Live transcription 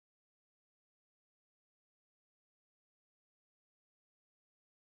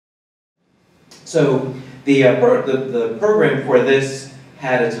So the program for this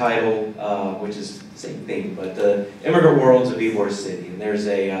had a title, which is the same thing, but the Immigrant Worlds of Ybor City. And there's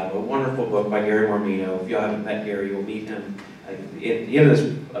a wonderful book by Gary Marmino. If you haven't met Gary, you'll meet him at the end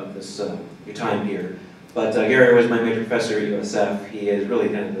of this your time here. But Gary was my major professor at USF. He is really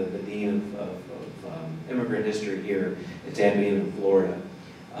kind of the dean of immigrant history here at Tampa in Florida.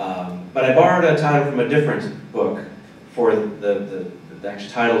 But I borrowed a title from a different book for the actual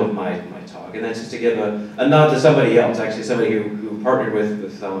title of my talk, and that's just to give a nod to somebody else, actually somebody who partnered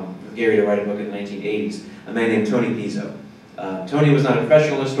with Gary to write a book in the 1980s, a man named Tony Pizzo. Tony was not a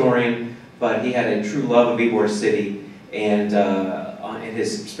professional historian, but he had a true love of Ybor City, and in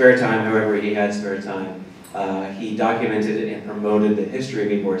his spare time, however he had spare time, he documented and promoted the history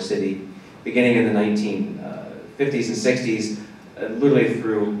of Ybor City, beginning in the 1950s and 60s, literally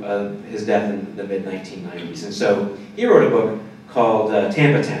through his death in the mid-1990s. And so he wrote a book called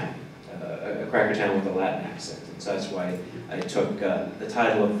Tampa Town, a cracker town with a Latin accent. And so that's why I took the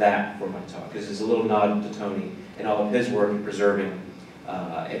title of that for my talk, because it's a little nod to Tony and all of his work in preserving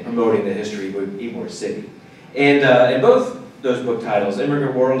and promoting the history of Ybor City. And in both those book titles,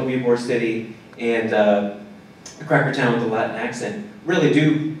 Immigrant World of Ybor City and A Cracker Town with a Latin Accent, really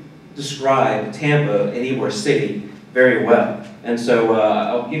do describe Tampa and Ybor City very well. And so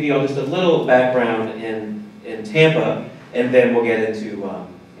I'll give you all just a little background in Tampa, and then we'll get into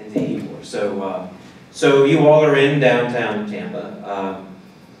Ybor. So you all are in downtown Tampa.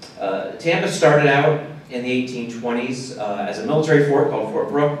 Tampa started out in the 1820s as a military fort called Fort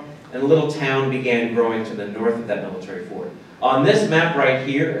Brooke, and a little town began growing to the north of that military fort. On this map right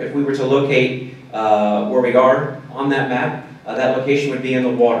here, if we were to locate where we are on that map, that location would be in the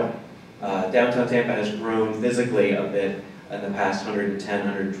water. Downtown Tampa has grown physically a bit in the past 110,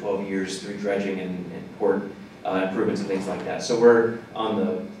 112 years through dredging and port improvements and things like that. So we're on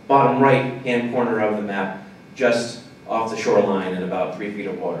the bottom right-hand corner of the map, just off the shoreline in about 3 feet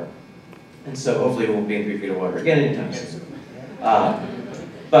of water. And so hopefully we won't be in 3 feet of water again anytime soon.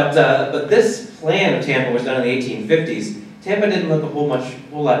 But this plan of Tampa was done in the 1850s. Tampa didn't look a whole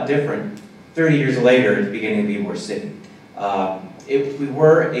lot different 30 years later at the beginning of Ybor City. We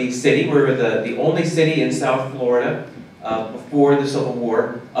were a city. We were the only city in South Florida before the Civil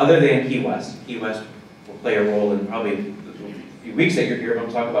War, other than Key West. Key West will play a role in probably a few weeks that you're here. I'm going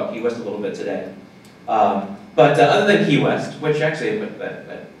to talk about Key West a little bit today. But other than Key West, which actually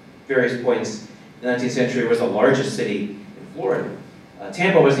at various points in the 19th century was the largest city in Florida,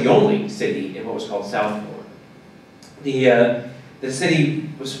 Tampa was the only city in what was called South Florida. The city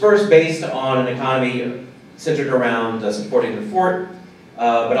was first based on an economy centered around supporting the fort,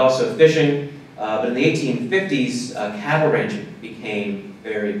 but also fishing. But in the 1850s, cattle ranching became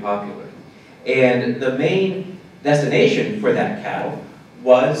very popular. And the main destination for that cattle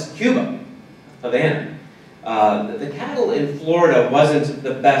was Cuba, Havana. The cattle in Florida wasn't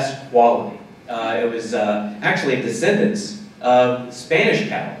the best quality. It was actually descendants of Spanish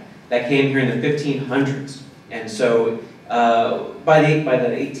cattle that came here in the 1500s. And so by the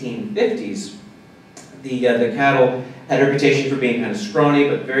 1850s, the cattle had a reputation for being kind of scrawny,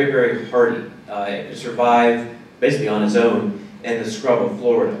 but very, very hardy. It could survive basically on its own in the scrub of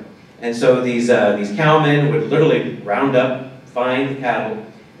Florida. And so these cowmen would literally round up, find the cattle,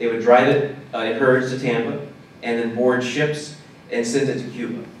 they would drive it in herds to Tampa, and then board ships and send it to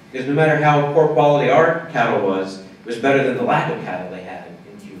Cuba. Because no matter how poor quality our cattle was better than the lack of cattle they had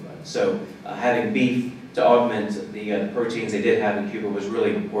in Cuba. So having beef to augment the proteins they did have in Cuba was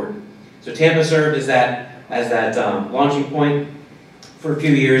really important. So Tampa served as that launching point for a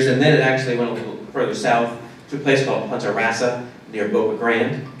few years, and then it actually went a little further south to a place called Punta Rasa near Boca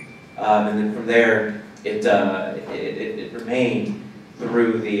Grande, and then from there it remained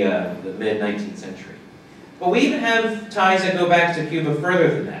through the mid-19th century. But we even have ties that go back to Cuba further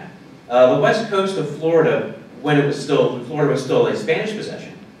than that. The west coast of Florida, when Florida was still a Spanish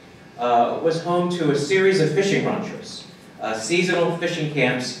possession, was home to a series of fishing ranchos, seasonal fishing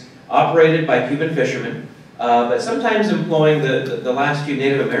camps operated by Cuban fishermen, but sometimes employing the last few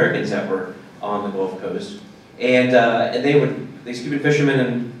Native Americans that were on the Gulf Coast. And these Cuban fishermen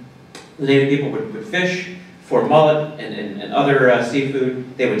and the Native people would fish for mullet and other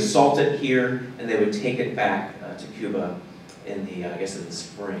seafood. They would salt it here, and they would take it back to Cuba in the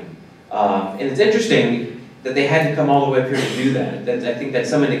spring. And it's interesting that they had to come all the way up here to do that. I think that's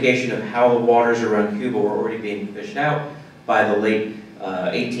some indication of how the waters around Cuba were already being fished out by the late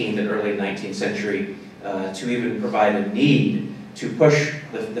 18th and early 19th century to even provide a need to push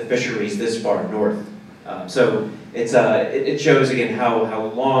the fisheries this far north. So it shows again how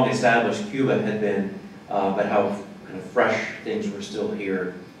long established Cuba had been, but how kind of fresh things were still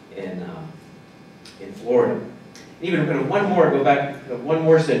here in in Florida. And even kind of go back one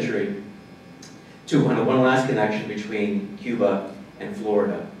more century to kind of one last connection between Cuba and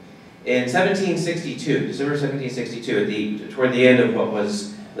Florida. In 1762, December 1762, toward the end of what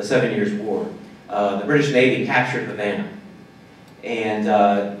was the 7 Years' War, the British Navy captured Havana.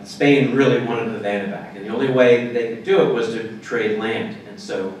 And Spain really wanted Havana back. And the only way that they could do it was to trade land. And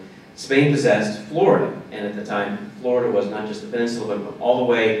so Spain possessed Florida. And at the time, Florida was not just the peninsula, but all the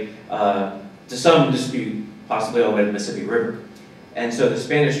way, to some dispute, possibly all the way to the Mississippi River. And so the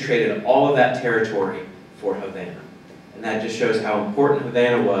Spanish traded all of that territory for Havana. And that just shows how important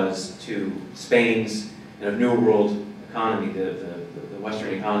Havana was to Spain's New World economy, the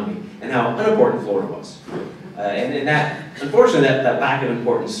Western economy, and how unimportant Florida was. And that, unfortunately, that lack of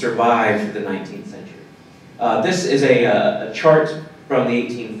importance survived the 19th century. This is a chart from the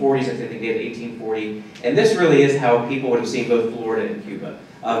 1840s, I think they gave 1840, and this really is how people would have seen both Florida and Cuba.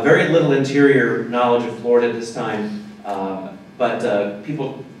 Very little interior knowledge of Florida at this time, but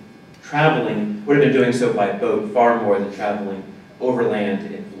people traveling would have been doing so by boat far more than traveling overland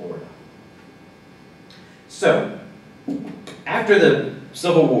in Florida. So, after the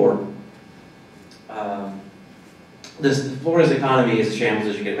Civil War, Florida's economy is a shambles,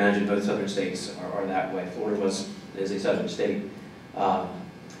 as you can imagine. Both southern states are that way. Florida is a southern state.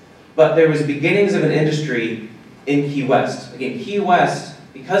 But there was beginnings of an industry in Key West. Again, Key West,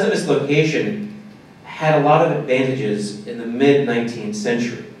 because of its location, had a lot of advantages in the mid-19th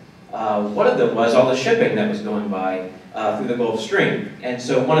century. One of them was all the shipping that was going by through the Gulf Stream. And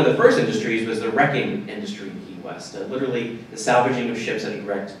so one of the first industries was the wrecking industry in Key West, literally the salvaging of ships that had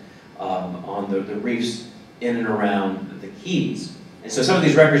wrecked on the reefs in and around the Keys. And so some of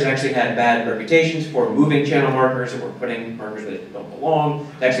these wreckers actually had bad reputations for moving channel markers or putting markers that don't belong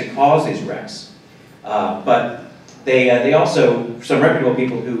to actually cause these wrecks. But they also, some reputable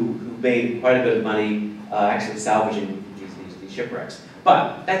people who made quite a bit of money actually salvaging these shipwrecks.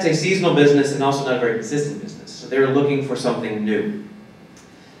 But that's a seasonal business and also not a very consistent business. So they were looking for something new.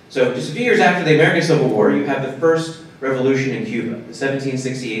 So just a few years after the American Civil War, you have the first revolution in Cuba, the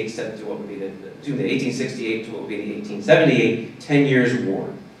 1768 to what would be the 1868 to what would be the 1878 10 Years'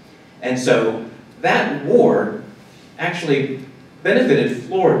 War. And so that war actually benefited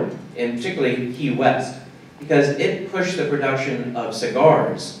Florida, and particularly Key West, because it pushed the production of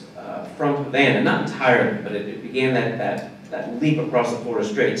cigars from Havana, not entirely, but it began that leap across the Florida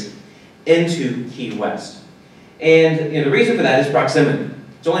Straits into Key West. And the reason for that is proximity.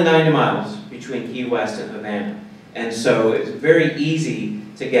 It's only 90 miles between Key West and Havana. And so it's very easy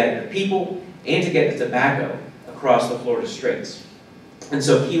to get the people and to get the tobacco across the Florida Straits. And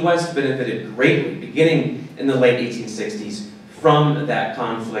so Key West benefited greatly, beginning in the late 1860s, from that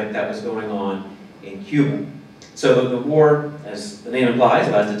conflict that was going on in Cuba. So the war, as the name implies,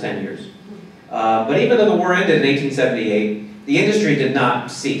 lasted 10 years. But even though the war ended in 1878, the industry did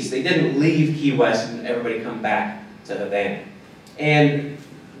not cease. They didn't leave Key West and everybody come back to Havana. And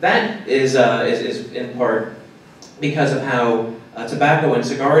that is in part because of how tobacco and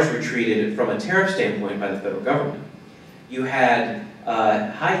cigars were treated from a tariff standpoint by the federal government. You had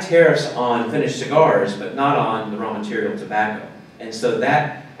high tariffs on finished cigars, but not on the raw material tobacco. And so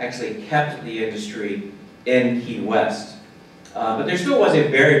that actually kept the industry in Key West. But there still was a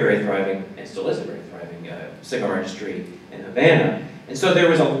very, very thriving, and still is a very thriving cigar industry in Havana. And so there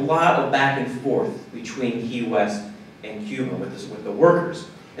was a lot of back and forth between Key West and Cuba with the workers.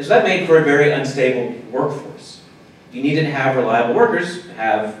 And so that made for a very unstable workforce. You needed to have reliable workers to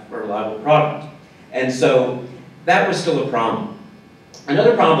have a reliable product. And so that was still a problem.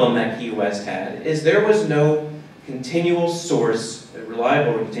 Another problem that Key West had is there was no continual source, a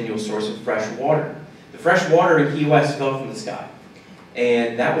reliable or continual source of fresh water. The fresh water in Key West fell from the sky.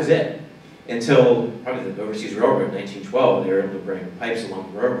 And that was it. Until probably the Overseas Railroad in 1912, they were able to bring pipes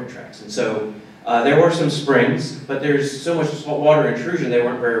along the railroad tracks. And so there were some springs, but there's so much salt water intrusion they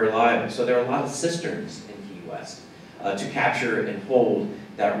weren't very reliable. So there were a lot of cisterns in Key West to capture and hold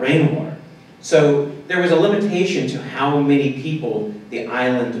that rainwater. So there was a limitation to how many people the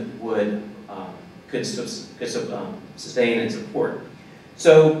island could sustain and support.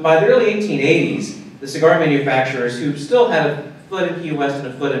 So by the early 1880s, the cigar manufacturers, who still had a foot in Key West and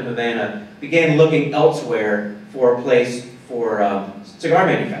a foot in Havana, began looking elsewhere for a place for cigar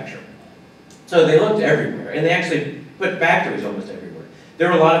manufacture. So they looked everywhere, and they actually put factories almost everywhere. There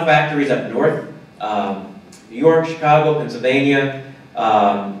were a lot of factories up north, New York, Chicago, Pennsylvania.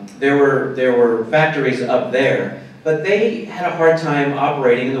 There were factories up there, but they had a hard time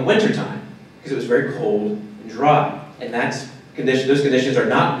operating in the wintertime because it was very cold and dry, and those conditions are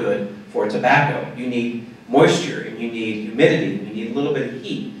not good for tobacco. You need moisture, and you need humidity, and you need a little bit of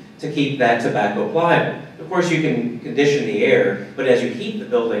heat to keep that tobacco pliable. Of course, you can condition the air, but as you heat the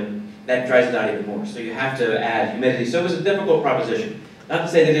building, that dries it out even more. So you have to add humidity. So it was a difficult proposition. Not to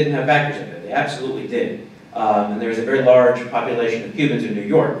say they didn't have factories in there. They absolutely did. And there was a very large population of Cubans in New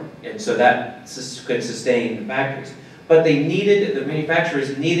York, and so that could sustain the factories. But they needed, the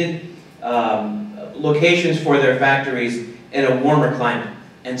manufacturers needed locations for their factories in a warmer climate.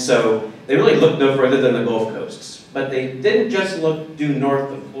 And so they really looked no further than the Gulf coasts. But they didn't just look due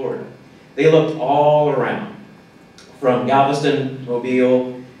north of Florida. They looked all around, from Galveston,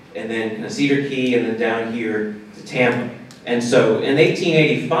 Mobile, and then kind of Cedar Key, and then down here to Tampa. And so in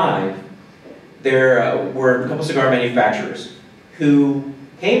 1885, there were a couple cigar manufacturers who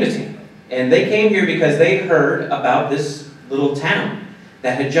came to Tampa. And they came here because they heard about this little town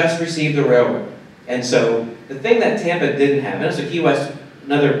that had just received a railroad. And so the thing that Tampa didn't have, and so Key West,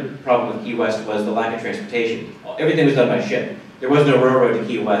 another problem with Key West was the lack of transportation. Everything was done by ship. There was no railroad to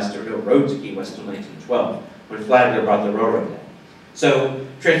Key West, or no road to Key West until 1912, when Flagler brought the railroad in. So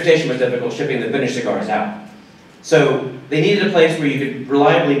transportation was difficult, shipping the finished cigars out. So they needed a place where you could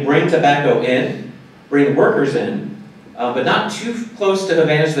reliably bring tobacco in, bring workers in, but not too close to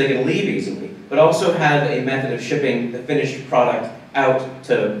Havana so they could leave easily, but also have a method of shipping the finished product out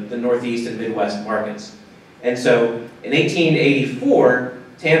to the Northeast and Midwest markets. And so in 1884,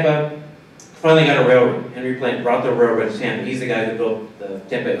 Tampa finally got a railroad. Henry Plant brought the railroad to Tampa. He's the guy who built the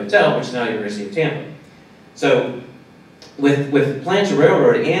Tampa Hotel, which is now University of Tampa. So with Plant's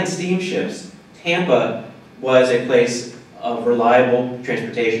railroad and steamships, Tampa was a place of reliable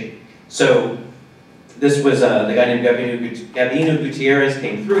transportation. So this was the guy named Gabino Gutierrez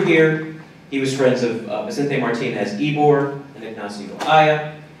came through here. He was friends of Vicente Martinez, Ybor, and Ignacio,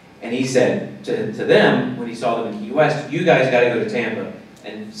 Haya. And he said to them, when he saw them in Key West, you guys got to go to Tampa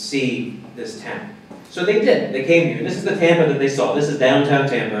and see this town. So they did. They came here. And this is the Tampa that they saw. This is downtown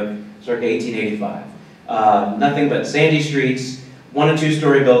Tampa, circa 1885. Nothing but sandy streets, 1- and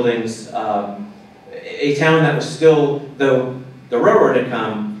 2-story buildings, a town that was still, though the railroad had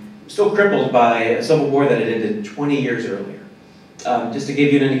come, still crippled by a civil war that had ended 20 years earlier. Just to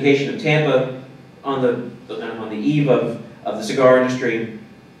give you an indication of Tampa on the eve of the cigar industry,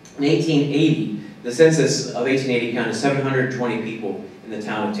 in 1880, the census of 1880 counted 720 people in the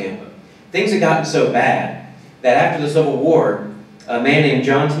town of Tampa. Things had gotten so bad that after the Civil War, a man named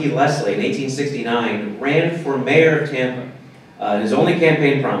John T. Leslie in 1869 ran for mayor of Tampa. His only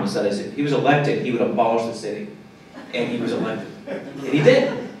campaign promise, that is, if he was elected, he would abolish the city. And he was elected. And he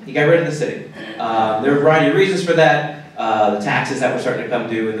did. He got rid of the city. There were a variety of reasons for that. The taxes that were starting to come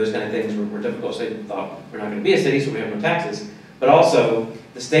due and those kind of things were difficult. So they thought, we're not going to be a city, so we have no taxes. But also,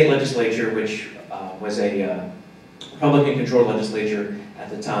 the state legislature, which was a Republican-controlled legislature at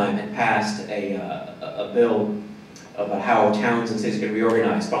the time, had passed a bill about how towns and cities could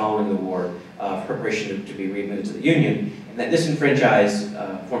reorganize following the war, preparation to be readmitted to the Union, and that disenfranchised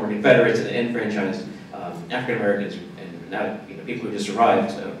former Confederates and enfranchised African-Americans and now people who just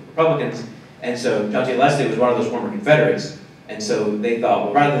survived, Republicans. And so John T. Leslie was one of those former Confederates, and so they thought,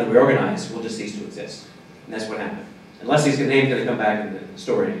 well, rather than reorganize, we'll just cease to exist. And that's what happened. And Leslie's name's going to come back in the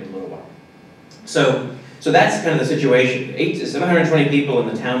story in a little while. So that's kind of the situation. 720 people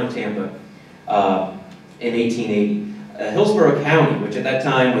in the town of Tampa in 1880. Hillsborough County, which at that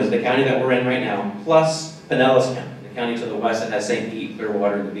time was the county that we're in right now, plus Pinellas County, the county to the west that has St. Pete,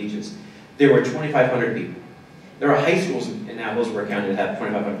 Clearwater, and the beaches. There were 2,500 people. There are high schools in now Hillsborough County that have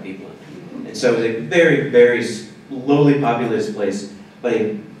 2,500 people in it. And so it was a very, very lowly populous place, but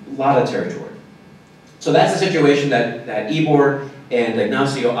a lot of territory. So that's the situation that Ybor and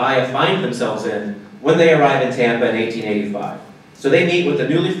Ignacio Haya find themselves in when they arrive in Tampa in 1885. So they meet with the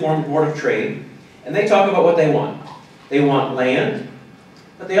newly formed Board of Trade, and they talk about what they want. They want land,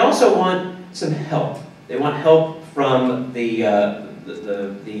 but they also want some help. They want help from the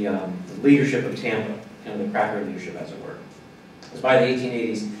leadership of Tampa, kind of the cracker leadership, as it were. Because by the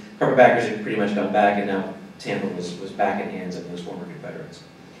 1880s, carpetbaggers had pretty much gone back, and now Tampa was back in hands of those former Confederates.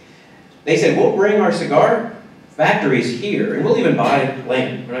 They said, we'll bring our cigar factories here, and we'll even buy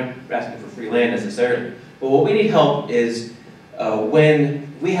land. We're not asking for free land necessarily. But what we need help is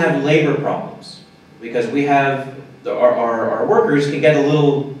when we have labor problems, because we have, our workers can get a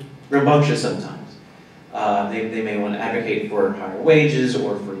little rambunctious sometimes. They may want to advocate for higher wages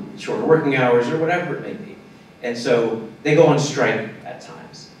or for shorter working hours or whatever it may be. And so they go on strike at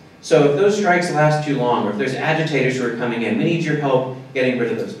times. So if those strikes last too long, or if there's agitators who are coming in, we need your help getting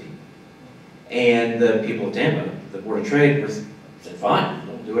rid of those people. And the people of Tampa, the Board of Trade, said, fine,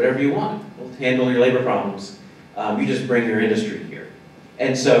 we'll do whatever you want. We'll handle your labor problems. You just bring your industry here.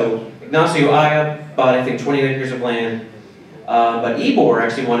 And so Ignacio Haya bought, I think, 20 acres of land. but Ybor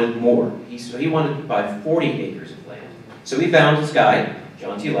actually wanted more. So he wanted to buy 40 acres of land. So he found this guy,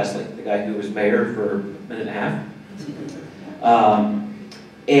 John T. Leslie, the guy who was mayor for a minute and a half.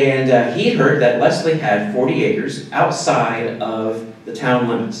 He heard that Leslie had 40 acres outside of the town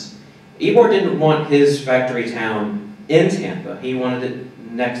limits. Ybor didn't want his factory town in Tampa. He wanted it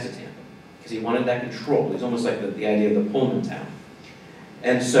next to Tampa because he wanted that control. It was almost like the idea of the Pullman town.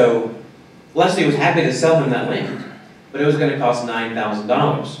 And so Leslie was happy to sell him that land, but it was going to cost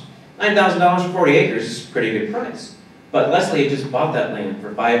 $9,000. $9,000 for 40 acres is a pretty good price. But Leslie had just bought that land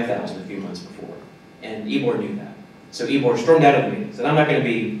for $5,000 a few months before, and Ybor knew that. So Ybor stormed out of the meeting, said, "I'm not going to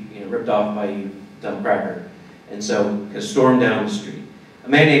be ripped off by you, dumb cracker." And so he stormed down the street. A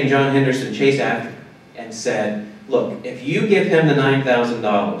man named John Henderson chased after him and said, "Look, if you give him the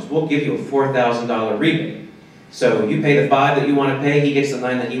 $9,000, we'll give you a $4,000 rebate. So you pay the $5,000 that you want to pay, he gets the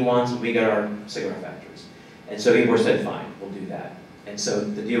 $9,000 that he wants, and we got our cigar factories." And so Ybor said, "Fine, we'll do that." And so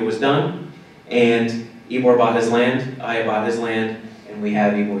the deal was done, and Ybor bought his land, Haya bought his land, and we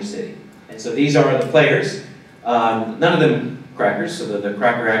have Ybor City. And so these are the players. None of them crackers, so the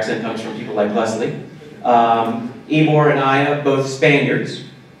cracker accent comes from people like Leslie. Ybor and Haya, both Spaniards.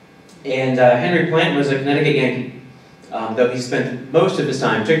 And Henry Plant was a Connecticut Yankee, though he spent most of his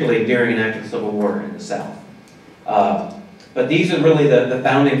time, particularly during and after the Civil War, in the South. But these are really the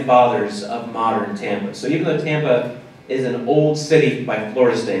founding fathers of modern Tampa. So even though Tampa is an old city by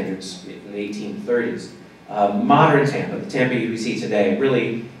Florida standards in the 1830s, modern Tampa, the Tampa you see today,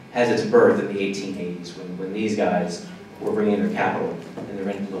 really has its birth in the 1880s when these guys were bringing their capital and their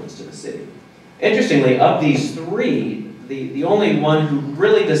influence to the city. Interestingly, of these three, the only one who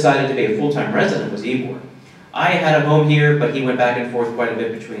really decided to be a full-time resident was Ybor. I had a home here, but he went back and forth quite a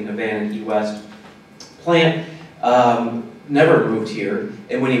bit between Havana and Key West. Plant never moved here,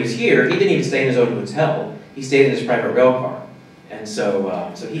 and when he was here, he didn't even stay in his own hotel. He stayed in his private rail car. And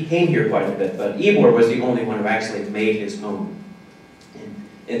so, so he came here quite a bit, but Ybor was the only one who actually made his home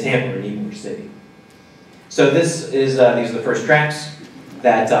in Tampa, in Ybor City. So this is, these are the first tracks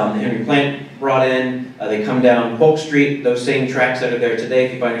that Henry Plant brought in. They come down Polk Street, those same tracks that are there today.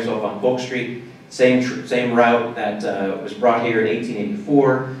 If you find yourself on Polk Street, same route that was brought here in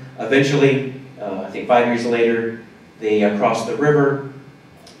 1884. Eventually, I think 5 years later, they crossed the river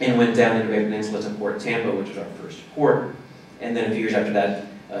and went down into the Bay Peninsula to Port Tampa, which was our first port. And then a few years after that,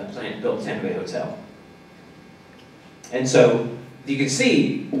 Plant built Tampa Bay Hotel. And so you can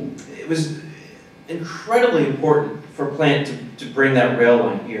see it was incredibly important for Plant to bring that rail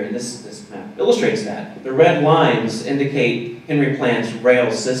line here, and this map illustrates that. The red lines indicate Henry Plant's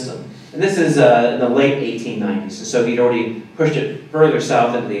rail system. And this is in the late 1890s, so he'd already pushed it further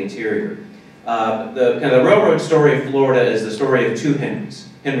south into the interior. The railroad story of Florida is the story of two Henrys.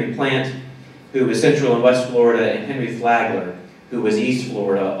 Henry Plant, who was central and west Florida, and Henry Flagler, who was east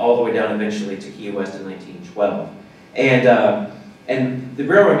Florida, all the way down eventually to Key West in 1912. And the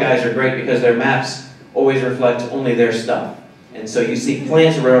railroad guys are great because their maps always reflect only their stuff. And so you see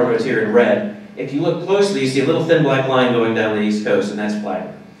Plant's railroads here in red. If you look closely, you see a little thin black line going down the east coast, and that's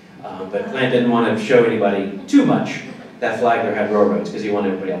Flagler. But Plant didn't want to show anybody too much that Flagler had railroads because he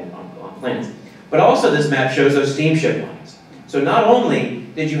wanted everybody on Plant's. But also this map shows those steamship lines. So not only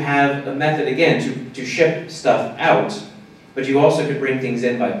did you have a method, again, to ship stuff out, but you also could bring things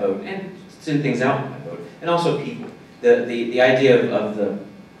in by boat and send things out by boat, and also people. The idea of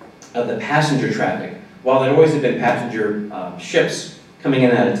the passenger traffic, while there always had been passenger ships coming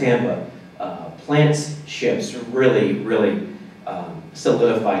in and out of Tampa, Plant's ships really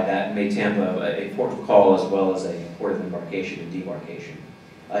solidified that and made Tampa a port of call as well as a port of embarkation and debarkation.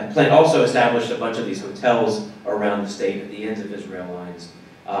 Plant also established a bunch of these hotels around the state at the ends of his rail lines,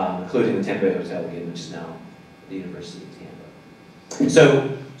 including the Tampa Bay Hotel again, which is now the University of Tampa.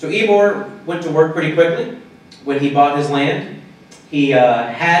 So Ybor went to work pretty quickly. When he bought his land, he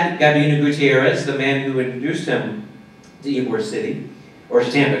had Gabino Gutierrez, the man who introduced him to Ybor City, or to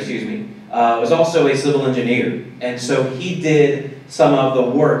Tampa, excuse me, was also a civil engineer. And so he did some of the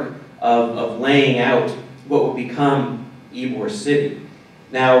work of laying out what would become Ybor City.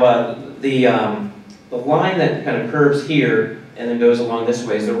 Now, the line that kind of curves here and then goes along this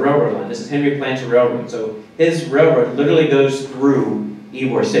way is the railroad line. This is Henry Plant's railroad. So his railroad literally goes through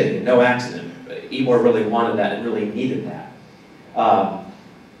Ybor City, no accident. Ybor really wanted that and really needed that. And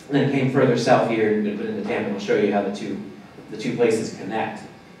then came further south here and put into Tampa. I'll show you how the two places connect.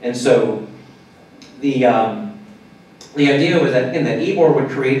 And so the idea was that, again, that Ybor would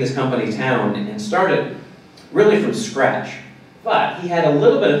create this company town and start it really from scratch. But he had a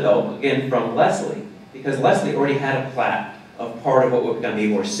little bit of help, again, from Leslie, because Leslie already had a plat of part of what would become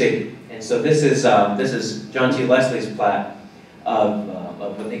Ybor City. And so this is John T. Leslie's plat of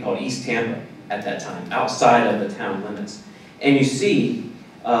what they called East Tampa at that time, outside of the town limits. And you see,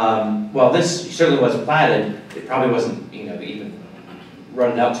 while this certainly was platted, it probably wasn't, even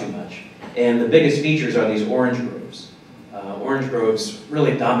running out too much. And the biggest features are these orange groves. Orange groves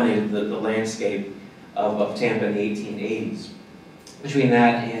really dominated the landscape of Tampa in the 1880s. Between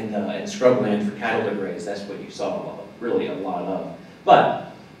that and scrubland for cattle to graze, that's what you saw really a lot of.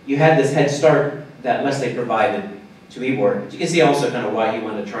 But you had this head start that Leslie provided to Ybor. You can see also kind of why he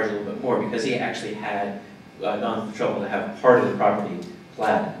wanted to charge a little bit more, because he actually had gone through trouble to have part of the property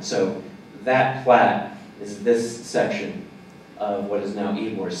platted. So that plat is this section of what is now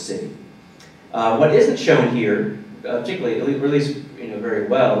Ybor City. What isn't shown here, particularly, at least very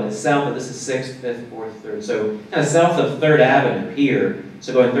well, is south of, this is 6th, 5th, 4th, 3rd. So kind of south of 3rd Avenue here,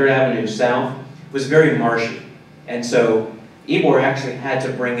 so going 3rd Avenue south, was very marshy. And so Ybor actually had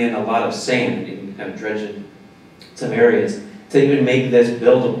to bring in a lot of sand, and kind of dredge in some areas, to even make this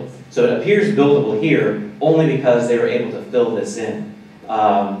buildable. So it appears buildable here only because they were able to fill this in.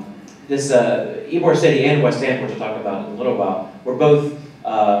 Ybor City and West Tampa, which we'll talk about in a little while, were both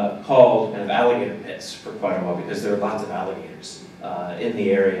called kind of alligator pits for quite a while, because there were lots of alligators in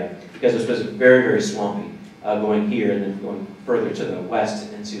the area, because it was very, very swampy going here and then going further to the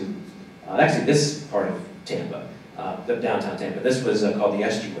west into actually this part of Tampa, the downtown Tampa. This was called the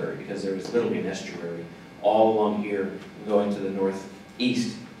estuary, because there was literally an estuary all along here going to the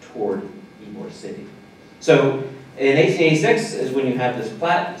northeast toward Ybor City. So in 1886 is when you have this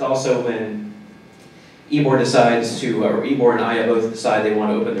plat. It's also when Ybor decides to, or Ybor and Haya both decide they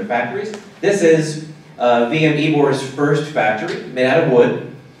want to open their factories. This is VM Ybor's first factory, made out of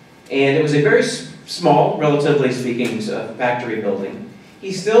wood, and it was a very small, relatively speaking, factory building.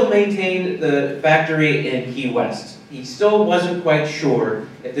 He still maintained the factory in Key West. He still wasn't quite sure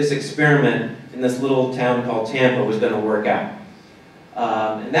if this experiment in this little town called Tampa was going to work out.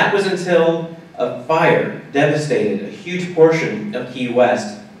 And that was until a fire devastated a huge portion of Key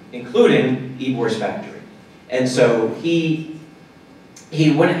West, including Ybor's factory. And so he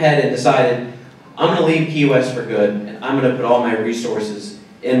went ahead and decided, I'm going to leave Key West for good, and I'm going to put all my resources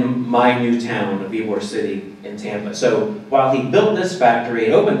in my new town of Ybor City in Tampa. So while he built this factory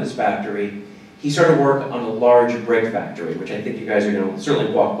and opened this factory, he started work on a large brick factory, which I think you guys are going to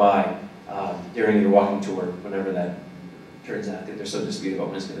certainly walk by during your walking tour, whenever that turns out. I think they're so disputed about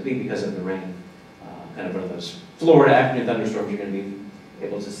when it's going to be because of the rain. Kind of one of those Florida afternoon thunderstorms you're going to be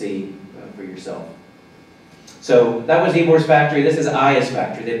able to see for yourself. So that was Ybor's factory. This is Haya's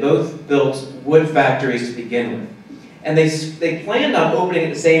factory. They both built wood factories to begin with. And they planned on opening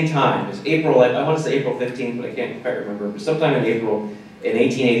at the same time. It was April, I want to say April 15th, but I can't quite remember. But sometime in April in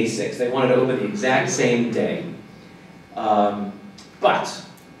 1886. They wanted to open the exact same day. But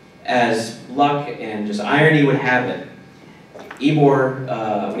as luck and just irony would have it,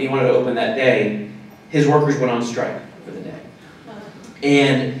 Ybor, when he wanted to open that day, his workers went on strike for the day.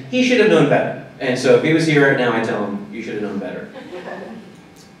 And he should have known better. And so if he was here right now, I tell him, you should have known better.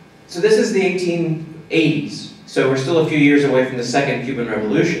 So this is the 1880s. So we're still a few years away from the Second Cuban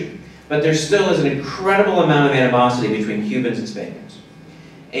Revolution. But there still is an incredible amount of animosity between Cubans and Spaniards.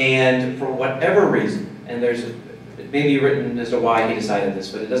 And for whatever reason, and it may be written as to why he decided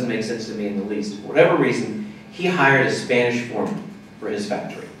this, but it doesn't make sense to me in the least. For whatever reason, he hired a Spanish foreman for his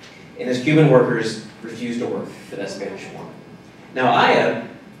factory. And his Cuban workers refused to work for that Spanish foreman. Now, Haya,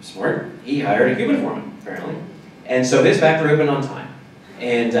 smart, he hired a Cuban foreman, apparently. And so his factory opened on time.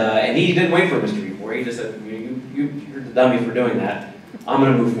 And he didn't wait for Mr. Ybor. He just said, you're the dummy for doing that. I'm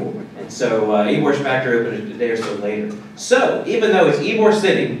going to move forward. And so Ybor's factory opened a day or so later. So even though it's Ybor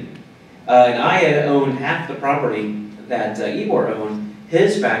City, and Haya owned half the property that Ybor owned,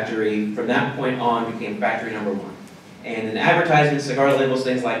 his factory from that point on became factory number 1. And in advertisements, cigar labels,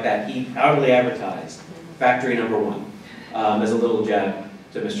 things like that, he proudly advertised factory number 1 as a little jab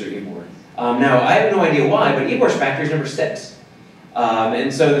to Mr. Ybor. Now, I have no idea why, but Ybor's factory is number 6.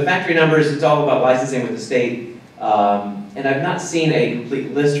 And so the factory numbers, it's all about licensing with the state. And I've not seen a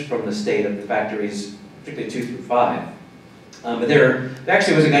complete list from the state of the factories, particularly 2 through 5. But there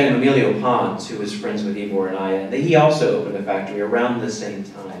actually was a guy named Emilio Pons who was friends with Ybor and Haya, and he also opened a factory around the same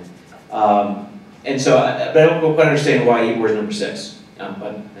time. And so, but I don't quite understand why Ybor is number 6.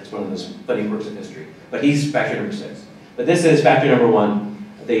 But that's one of those funny quirks of history. But he's factory number 6. But this is factory number 1,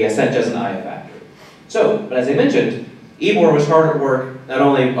 the Sanchez and Haya factory. So, but as I mentioned, Ybor was hard at work, not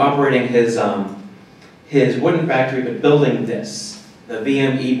only operating his wooden factory, but building this, the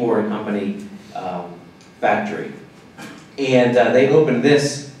VM Ybor and Company factory. And they opened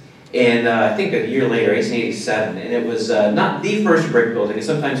this And I think a year later, 1887, and it was not the first brick building. It's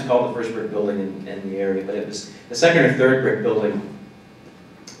sometimes called the first brick building in the area, but it was the second or third brick building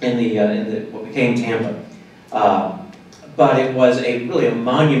in what became Tampa. But it was really a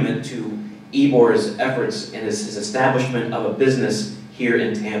monument to Ybor's efforts in his establishment of a business here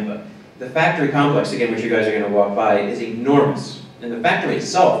in Tampa. The factory complex, again, which you guys are going to walk by, is enormous. And the factory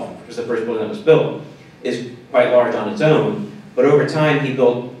itself, which was the first building that was built, is quite large on its own. But over time, he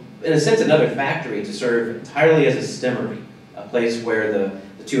built, in a sense, another factory to serve entirely as a stemmery, a place where the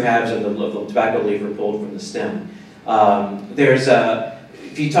two halves of the tobacco leaf are pulled from the stem.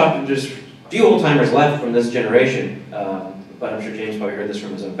 If you talk, there's a few old-timers left from this generation, but I'm sure James probably heard this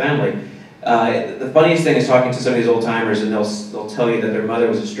from his own family. The funniest thing is talking to some of these old-timers, and they'll tell you that their mother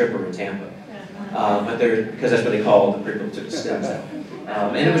was a stripper in Tampa, because that's what they call the people who took the stems out.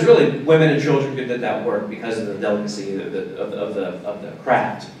 And it was really women and children who did that work because of the delicacy of the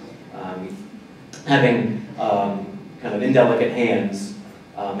craft. Having kind of indelicate hands,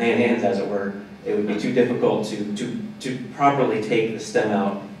 man hands as it were, it would be too difficult to properly take the stem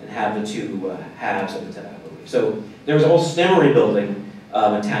out and have the two halves of the tobacco leaf. So there was a whole stemmery building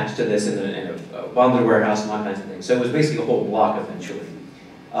attached to this in a bonded warehouse and all kinds of things. So it was basically a whole block eventually.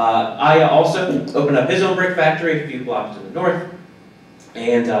 Haya also opened up his own brick factory a few blocks to the north,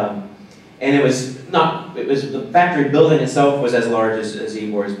 and it was the factory building itself was as large as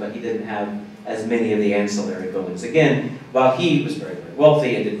Ybor's, but he didn't have as many of the ancillary buildings. Again, while he was very, very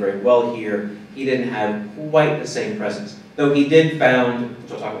wealthy and did very well here, he didn't have quite the same presence. Though he did found,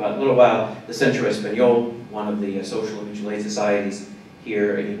 which I'll talk about in a little while, the Centro Español, one of the social and mutual aid societies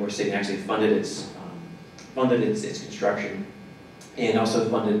here in Ybor City, actually funded its construction, and also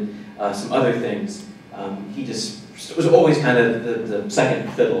funded some other things. He just was always kind of the second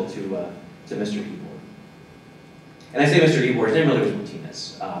fiddle to Mr. Ybor. And I say Mr. Ybor, his name really was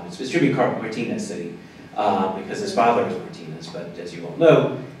Martinez. It should be called Martinez City because his father was Martinez, but as you all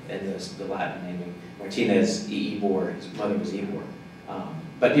know, in the Latin naming, Martinez Ybor, his mother was Ybor.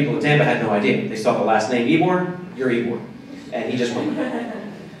 But people in Tampa had no idea. They saw the last name Ybor, you're Ybor. And he just went with it.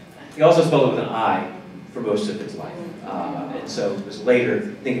 He also spelled it with an I for most of his life. And so it was later,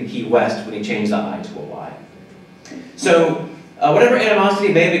 I think in Key West, when he changed the I to a Y. So whatever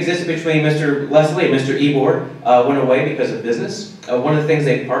animosity may have existed between Mr. Leslie and Mr. Ybor went away because of business. One of the things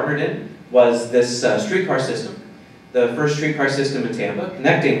they partnered in was this streetcar system, the first streetcar system in Tampa,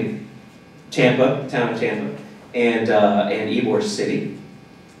 connecting Tampa, the town of Tampa, and Ybor City.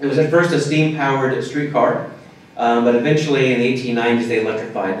 It was at first a steam-powered streetcar, but eventually in the 1890s they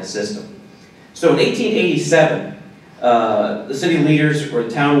electrified the system. So in 1887, the city leaders or the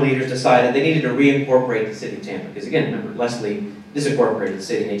town leaders decided they needed to reincorporate the city of Tampa. Because again, remember, Leslie disincorporated the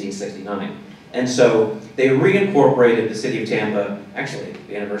city in 1869. And so they reincorporated the city of Tampa. Actually,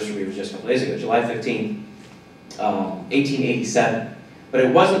 the anniversary was just a couple days ago, July 15th, 1887. But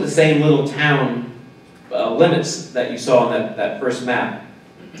it wasn't the same little town limits that you saw on that first map.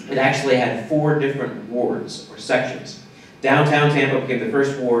 It actually had 4 different wards or sections. Downtown Tampa became the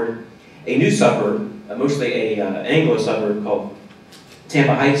first ward. A new suburb, mostly an Anglo suburb called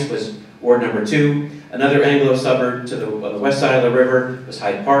Tampa Heights, was Ward number 2. Another Anglo suburb to the west side of the river was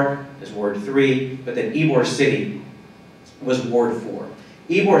Hyde Park, is Ward 3. But then Ybor City was Ward 4.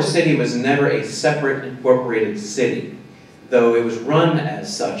 Ybor City was never a separate incorporated city, though it was run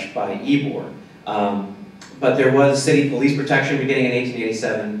as such by Ybor. But there was city police protection beginning in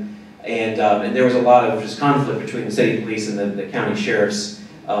 1887, and there was a lot of just conflict between the city police and the county sheriffs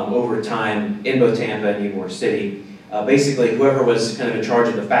over time in both Tampa and Ybor City. Basically, whoever was kind of in charge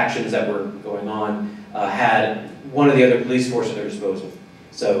of the factions that were going on had one of the other police force at their disposal.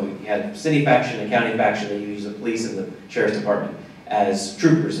 So you had a city faction, a county faction, and you used the police and the sheriff's department as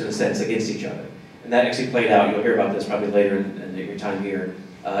troopers, in a sense, against each other. And that actually played out. You'll hear about this probably later in your time here.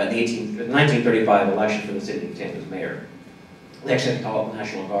 In the 1935 election for the city of Tampa's mayor. They actually had to call up the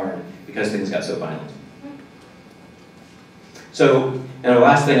National Guard because things got so violent. So, and the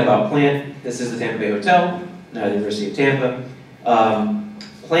last thing about Plant, this is the Tampa Bay Hotel, now the University of Tampa.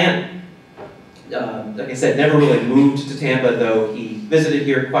 Plant, like I said, never really moved to Tampa, though he visited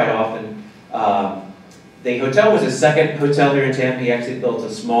here quite often. The hotel was his second hotel here in Tampa. He actually built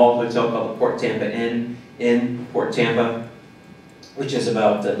a small hotel called the Port Tampa Inn in Port Tampa, which is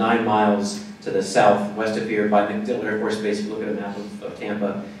about 9 miles to the southwest of here by MacDill Air Force Base. If you look at a map of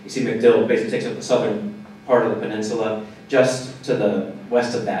Tampa, you see MacDill basically takes up the southern part of the peninsula. Just to the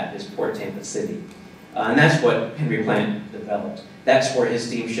west of that is Port Tampa City. And that's what Henry Plant developed. That's where his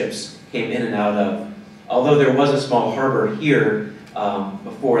steamships came in and out of. Although there was a small harbor here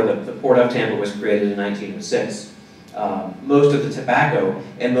before the Port of Tampa was created in 1906, most of the tobacco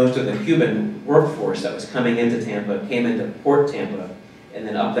and most of the Cuban workforce that was coming into Tampa came into Port Tampa, and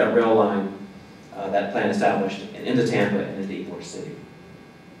then up that rail line that plant established, and into Tampa and into Ybor City.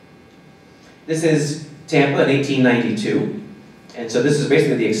 This is Tampa in 1892, and so this is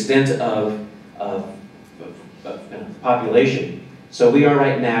basically the extent of population. So we are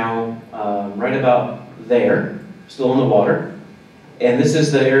right now right about there, still in the water, and this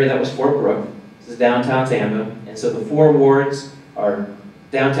is the area that was Fort Brooke. This is downtown Tampa, and so the 4 wards are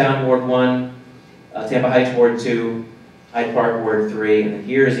downtown Ward 1, Tampa Heights Ward 2, Hyde Park Ward 3, and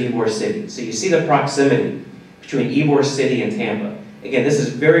here is Ybor City. So you see the proximity between Ybor City and Tampa. Again, this is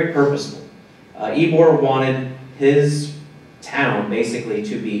very purposeful. Ybor wanted his town basically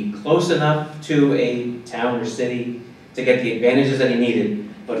to be close enough to a town or city to get the advantages that he needed,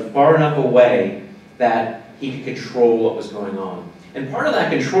 but far enough away that he could control what was going on. And part of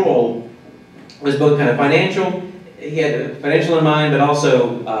that control was both kind of financial, he had financial in mind, but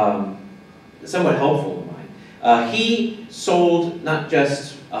also somewhat helpful in mind. He sold not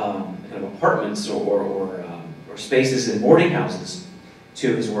just kind of apartments or spaces in boarding houses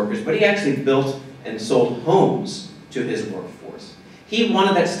to his workers, but he actually built and sold homes to his workforce. He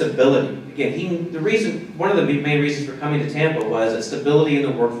wanted that stability. Again, one of the main reasons for coming to Tampa was a stability in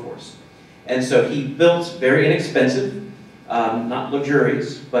the workforce. And so he built very inexpensive, not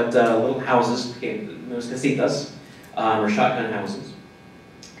luxurious, but little houses, those casitas, or shotgun houses.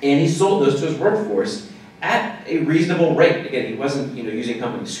 And he sold those to his workforce at a reasonable rate. Again, he wasn't using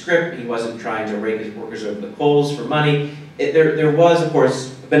company script, he wasn't trying to rake his workers over the coals for money. There was, of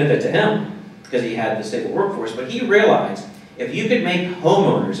course, a benefit to him, because he had the stable workforce, but he realized if you could make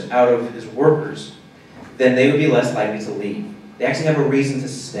homeowners out of his workers, then they would be less likely to leave. They actually have a reason to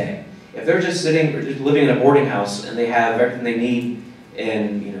stay. If they're just sitting or just living in a boarding house and they have everything they need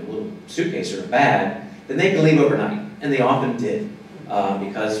in a little suitcase or a bag, then they can leave overnight, and they often did,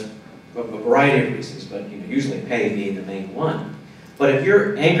 because of a variety of reasons, but usually pay being the main one. But if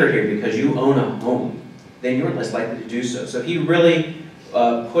you're anchored here because you own a home, then you're less likely to do so. So he really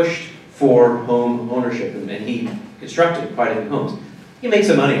pushed for home ownership, and he constructed quite a few homes. He made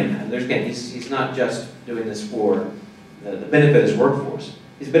some money in that. Again, he's not just doing this for the benefit of his workforce.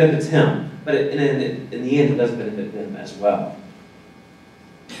 It benefits him, but in the end, it does benefit them as well.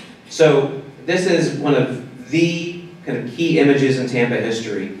 So this is one of the kind of key images in Tampa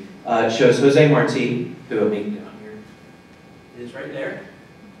history. It shows Jose Marti, who here is right there,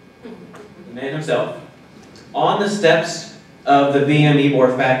 the man himself, on the steps of the VM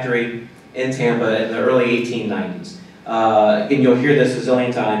Ybor factory in Tampa in the early 1890s. And you'll hear this a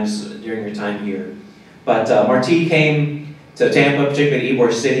zillion times during your time here. But Marti came to Tampa, particularly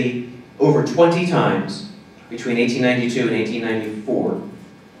Ybor City, over 20 times between 1892 and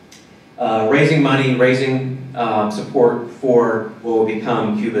 1894, raising money, raising support for what would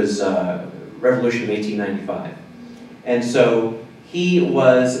become Cuba's revolution of 1895. And so he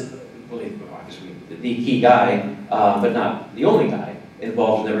was, obviously, the key guy, but not the only guy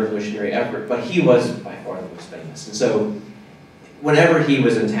involved in the revolutionary effort, but he was by far the most famous. And so whenever he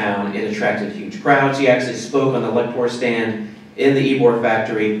was in town, it attracted huge crowds. He actually spoke on the lector stand in the Ybor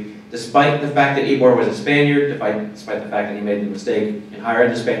factory, despite the fact that Ybor was a Spaniard, despite the fact that he made the mistake and hired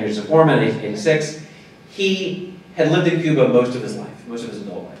the Spaniards as a foreman in 1886. He had lived in Cuba most of his life, most of his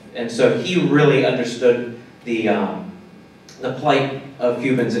adult life. And so he really understood the plight of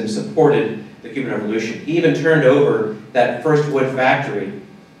Cubans and supported the Cuban Revolution. He even turned over that first wood factory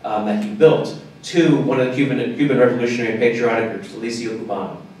that he built to one of the Cuban revolutionary patriotic groups, the Liceo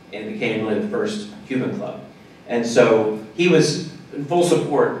Cubano, and became really the first Cuban club. And so he was in full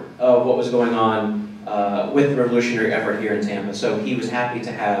support of what was going on with the revolutionary effort here in Tampa. So he was happy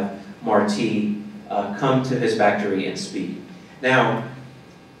to have Marti come to his factory and speak. Now,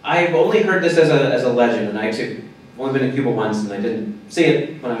 I've only heard this as a legend, and I've only been in Cuba once, and I didn't see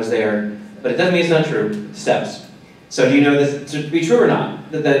it when I was there, but it doesn't mean it's not true. Steps. So do you know this to be true or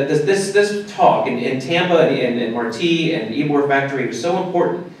not? This talk in Tampa and Marti and Ybor factory was so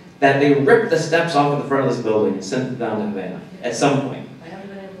important that they ripped the steps off of the front of this building and sent it down to Havana at some point. I haven't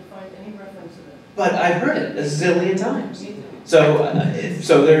been able to find any reference to that. But I've heard it a zillion times.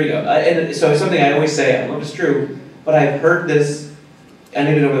 So there you go. And so it's something I always say, I don't know if it's true, but I've heard this, I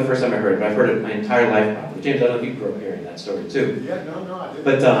don't even know the first time I heard it, but I've heard it my entire life probably. James, I don't know if you grew up hearing that story too. Yeah, no, I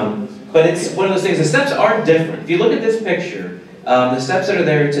didn't. But it's one of those things, the steps are different. If you look at this picture, the steps that are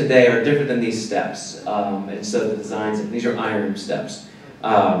there today are different than these steps. And so the designs, these are iron steps.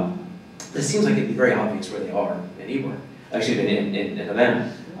 This seems like it'd be very obvious where they are in Ybor, actually in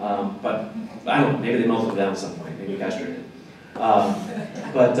Havana. But I don't know, maybe they melted down at some point, maybe castrated.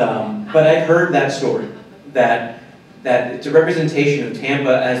 But I've heard that story, that that it's a representation of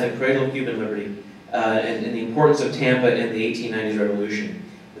Tampa as the cradle of Cuban liberty and the importance of Tampa in the 1890s revolution.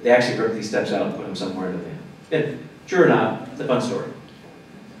 But they actually ripped these steps out and put them somewhere in the van. And true or not, it's a fun story.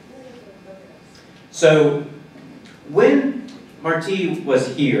 So when Martí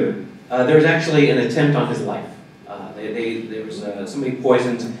was here, there was actually an attempt on his life. There was somebody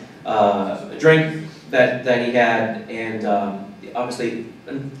poisoned a drink that he had, and obviously,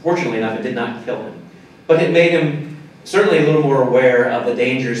 unfortunately enough, it did not kill him. But it made him certainly a little more aware of the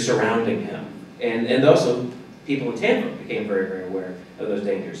dangers surrounding him. And also, people in Tampa became very, very aware of those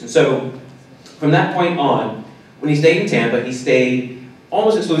dangers. And so, from that point on, when he stayed in Tampa, he stayed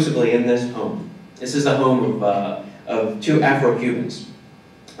almost exclusively in this home. This is the home of two Afro-Cubans,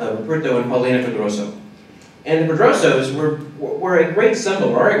 Ruperto and Paulina Pedroso. And the Pedrosos were a great symbol,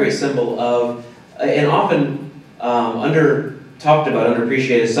 or are a great symbol of, and often talked about,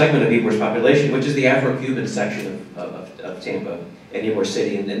 underappreciated segment of Ybor's population, which is the Afro-Cuban section of Tampa and Ybor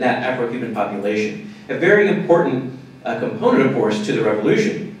City, and that Afro-Cuban population. A very important component, of course, to the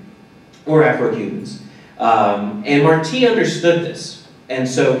revolution were Afro-Cubans. And Martí understood this, and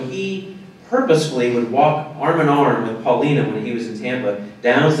so he purposefully would walk arm in arm with Paulina when he was in Tampa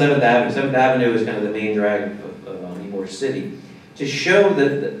down 7th Avenue. 7th Avenue is kind of the main drag of Ybor City, to show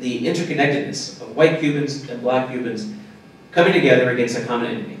the interconnectedness of white Cubans and black Cubans coming together against a common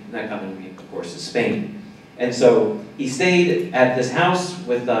enemy. And that common enemy, of course, is Spain. And so he stayed at this house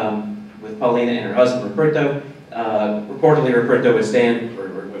with Paulina and her husband, Ruperto. Reportedly, Ruperto would stand or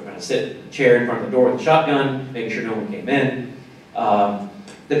kind of sit in a chair in front of the door with a shotgun, making sure no one came in.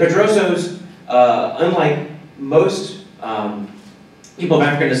 The Pedrosos, unlike most people of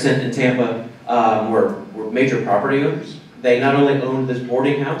African descent in Tampa, were major property owners. They not only owned this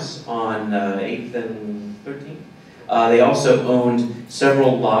boarding house on 8th and 13th, they also owned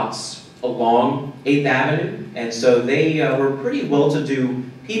several lots along 8th Avenue, and so they were pretty well-to-do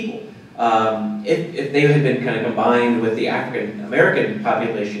people. If they had been kind of combined with the African-American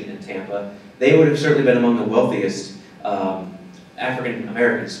population in Tampa, they would have certainly been among the wealthiest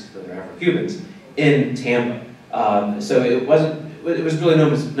African-Americans, they're Afro-Cubans, in Tampa. So it was really no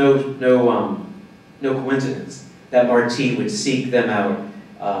coincidence that Martí would seek them out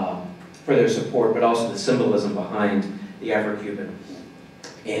for their support, but also the symbolism behind the Afro-Cuban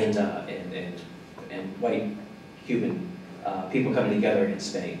and white Cuban people coming together in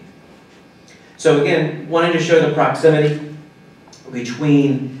Spain. So again, wanted to show the proximity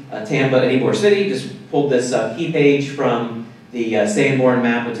between Tampa and Ybor City. Just pulled this key page from the Sanborn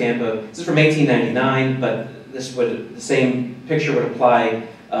map of Tampa. This is from 1899, but the same picture would apply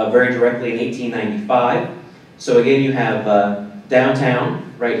very directly in 1895. So again, you have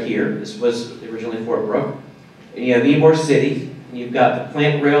downtown right here. This was originally Fort Brooke. And you have Ybor City. And you've got the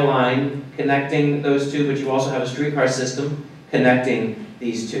plant rail line connecting those two, but you also have a streetcar system connecting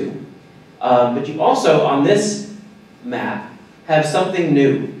these two. But you also, on this map, have something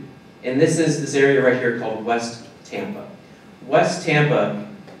new. And this is this area right here called West Tampa. West Tampa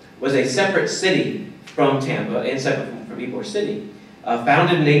was a separate city from Tampa and separate from Ybor City.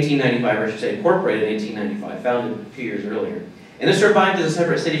 Founded in 1895, or I should say incorporated in 1895, founded a few years earlier. And it survived as a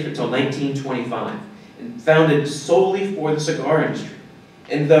separate city until 1925, and founded solely for the cigar industry.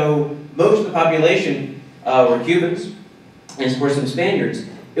 And though most of the population were Cubans, and were some Spaniards,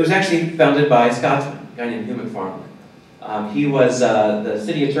 it was actually founded by a Scotsman, a guy named Hugh McFarland. He was the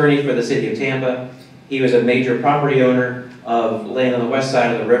city attorney for the city of Tampa. He was a major property owner of land on the west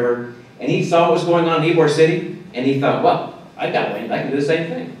side of the river. And he saw what was going on in Ybor City, and he thought, well, I've got land, I can do the same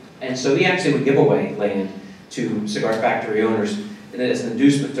thing. And so he actually would give away land to cigar factory owners as an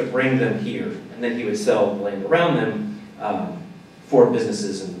inducement to bring them here. And then he would sell the land around them for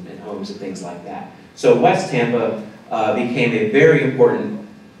businesses and homes and things like that. So West Tampa became a very important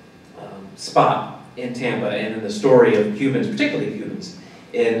spot in Tampa and in the story of Cubans, particularly Cubans,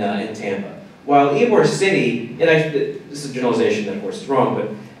 in Tampa. While Ybor City, and this is a generalization that of course is wrong, but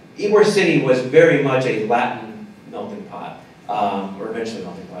Ybor City was very much a Latin melting pot, or eventually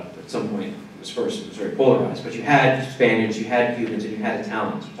melting pot, but at some point it was very polarized. But you had Spaniards, you had Cubans, and you had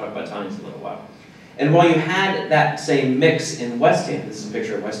Italians. We'll talk about Italians in a little while. And while you had that same mix in West Tampa, this is a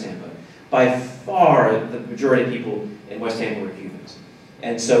picture of West Tampa, by far the majority of people in West Tampa were Cubans.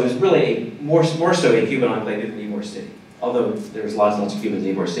 And so it was really more so a Cuban enclave than Ybor City, although there was lots and lots of Cubans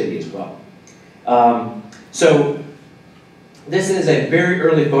in Ybor City as well. So this is a very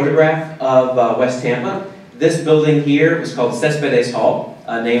early photograph of West Tampa. This building here was called Céspedes Hall,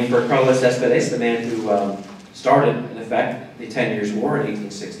 named for Carlos Céspedes, the man who started, in effect, the 10 Years' War in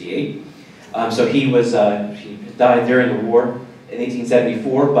 1868. So he died during the war in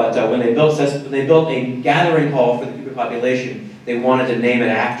 1874, but when they built a gathering hall for the Cuban population, they wanted to name it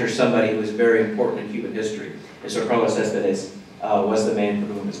after somebody who was very important in Cuban history. And so Carlos Céspedes was the man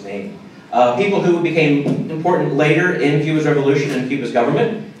for whom it was named. People who became important later in Cuba's revolution and Cuba's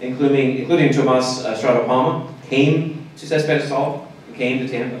government, including Tomas Estrada Palma, came to Céspedes Hall, came to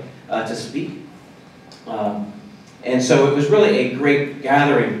Tampa to speak. And so it was really a great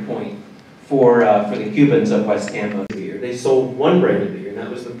gathering point for the Cubans of West Tampa beer. They sold one brand of beer, and that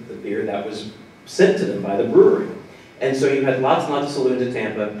was the beer that was sent to them by the brewery. And so you had lots and lots of saloons in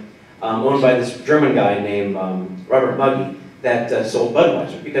Tampa, owned by this German guy named Robert Muggy, that sold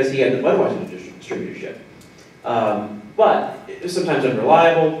Budweiser, because he had the Budweiser distributorship. But it was sometimes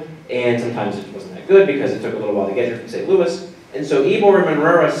unreliable, and sometimes it wasn't that good, because it took a little while to get here from St. Louis. And so Ybor and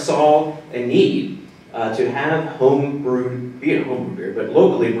Monrera saw a need to have home-brewed beer, but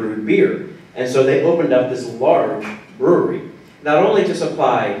locally brewed beer. And so they opened up this large brewery, not only to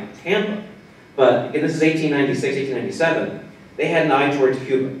supply Tampa, but again, this is 1896, 1897, they had an eye towards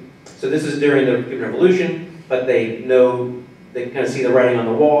Cuba. So this is during the Cuban Revolution, but they kind of see the writing on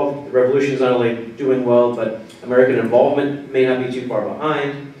the wall. The revolution is not only doing well, but American involvement may not be too far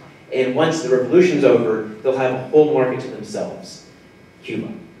behind. And once the revolution's over, they'll have a whole market to themselves, Cuba,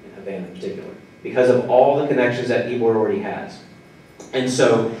 and Havana in particular, because of all the connections that Ybor already has. And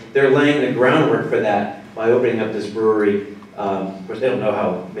so they're laying the groundwork for that by opening up this brewery. Of course, they don't know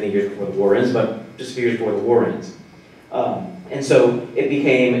how many years before the war ends, but just a few years before the war ends. And so it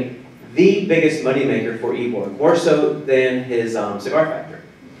became the biggest moneymaker for Ybor, more so than his cigar factory.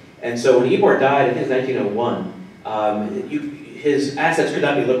 And so when Ybor died, I think it was 1901, his assets could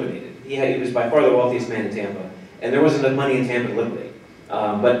not be liquidated. He was by far the wealthiest man in Tampa, and there wasn't enough money in Tampa to liquidate.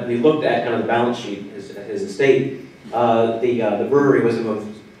 But when you looked at kind of the balance sheet, his estate, the brewery was the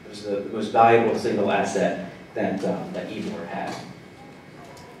most valuable single asset that Ybor had.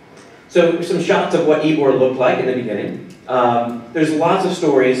 So some shots of what Ybor looked like in the beginning. There's lots of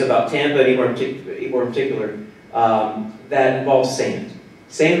stories about Tampa and Ybor in particular that involve sand.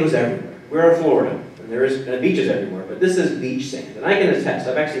 Sand was everywhere. We're in Florida, and there's beaches everywhere, but this is beach sand. And I can attest,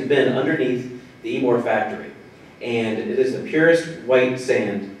 I've actually been underneath the Ybor factory, and it is the purest white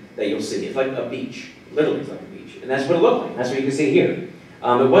sand that you'll see. It's like a beach. Literally, it's like a beach. And that's what it looked like. That's what you can see here.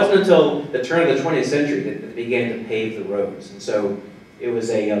 It wasn't until the turn of the 20th century that it began to pave the roads. And so it was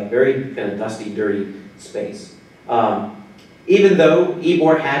a very kind of dusty, dirty space. Even though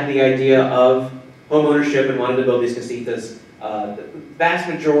Ybor had the idea of home ownership and wanted to build these casitas, the vast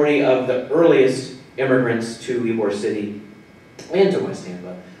majority of the earliest immigrants to Ybor City and to West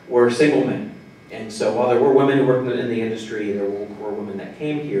Tampa were single men. And so while there were women who worked in the industry, there were women that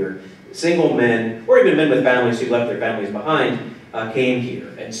came here, single men, or even men with families who left their families behind, came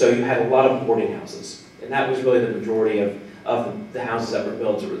here. And so you had a lot of boarding houses. And that was really the majority of the houses that were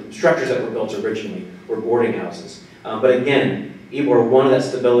built, or the structures that were built originally, were boarding houses. But again, Ybor wanted that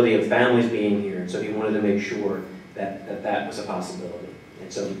stability of families being here, and so he wanted to make sure that was a possibility.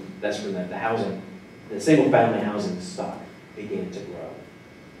 And so that's when the single-family housing stock began to grow.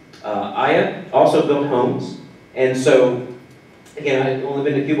 Haya also built homes, and so, again, I've only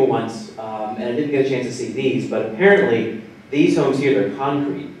been to Cuba once, and I didn't get a chance to see these, but apparently these homes here, they're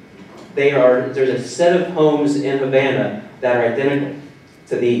concrete. There's a set of homes in Havana that are identical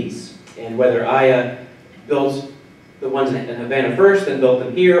to these, and whether Haya built the ones in Havana first, then built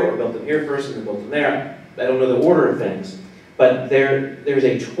them here, or built them here first, and then built them there, I don't know the order of things, but there's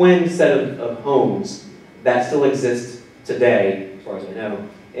a twin set of homes that still exist today, as far as I know,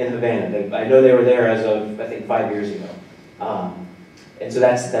 in Havana. I know they were there as of, I think, 5 years ago. And so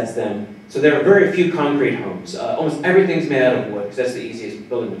that's them. So there are very few concrete homes. Almost everything's made out of wood, because that's the easiest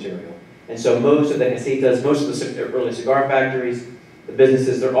building material. And so most of the casitas, most of the early cigar factories, the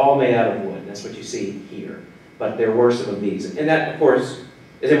businesses, they're all made out of wood. That's what you see here. But there were some of these. And that, of course,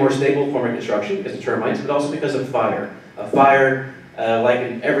 is a more stable form of construction because of termites, but also because of fire. A fire, like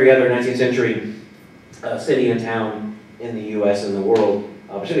in every other 19th century city and town in the U.S. and the world,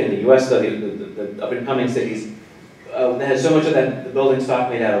 particularly in the U.S., though, the up-and-coming cities, that had so much of the building stock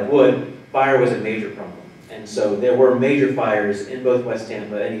made out of wood, fire was a major problem. And so there were major fires in both West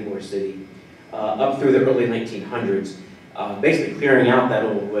Tampa and Ybor City up through the early 1900s, basically clearing out that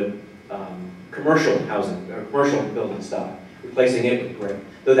old wood commercial housing, or commercial building stock, replacing it with brick,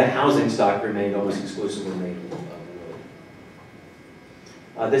 though the housing stock remained almost exclusively made of wood.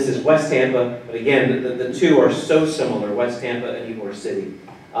 This is West Tampa, but again, the two are so similar, West Tampa and Ybor City.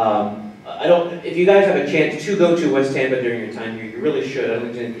 If you guys have a chance to go to West Tampa during your time here, you really should. I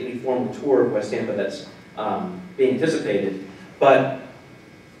don't think there's any formal tour of West Tampa that's being anticipated. But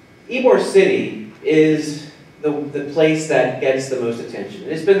Ybor City is the place that gets the most attention.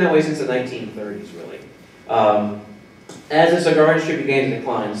 It's been that way since the 1930s, really. As the cigar industry began to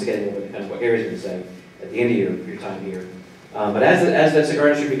decline, this is getting a little bit kind of what Gary's going to say at the end of your time here, but as the cigar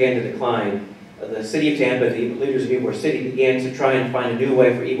industry began to decline, the city of Tampa, the leaders of Ybor City, began to try and find a new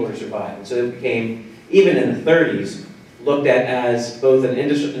way for Ybor to survive. And so it became, even in the 30s, looked at as both an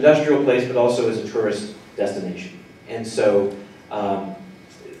industrial place, but also as a tourist destination. And so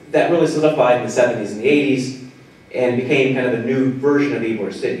that really solidified in the 70s and the 80s and became kind of a new version of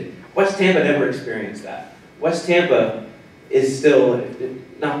Ybor City. West Tampa never experienced that. West Tampa is still,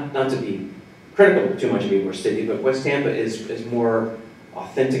 not to be critical too much of Ybor City, but West Tampa is more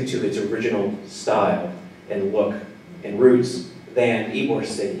authentic to its original style and look and roots than Ybor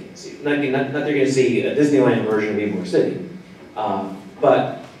City. Not that you're going to see a Disneyland version of Ybor City,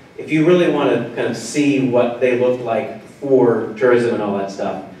 but if you really want to kind of see what they look like for tourism and all that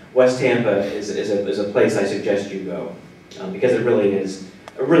stuff, West Tampa is a place I suggest you go, because it really is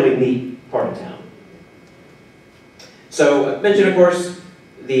a really neat part of town. So I mentioned, of course,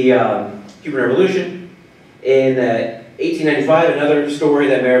 the Cuban Revolution. In 1895, another story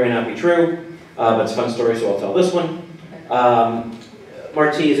that may or may not be true, but it's a fun story, so I'll tell this one.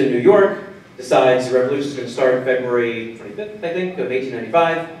 Martinez in New York decides the revolution is going to start February 25th, I think, of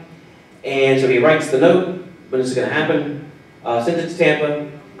 1895. And so he writes the note when this is going to happen, sends it to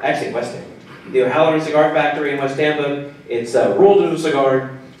Tampa, actually West Tampa. The O'Halloran Cigar Factory in West Tampa. It's rolled into a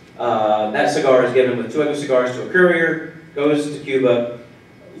cigar. That cigar is given with 2 other cigars to a courier, goes to Cuba,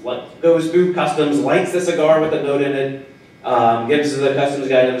 goes through customs, lights the cigar with a note in it, gives the customs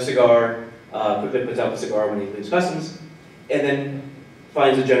guy another cigar, quickly puts out the cigar when he leaves customs, and then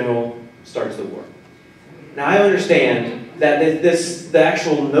finds a general, starts the war. Now I understand that the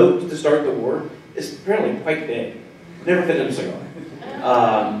actual note to start the war is apparently quite big. Never fit in a cigar.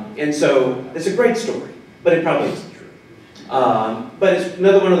 And so it's a great story, but it probably isn't true. But it's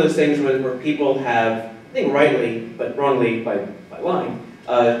another one of those things where people have, I think rightly, but wrongly by lying,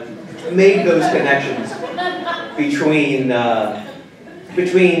 made those connections between the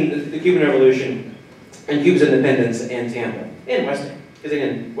Cuban Revolution and Cuba's independence and Tampa, and West Tampa. Because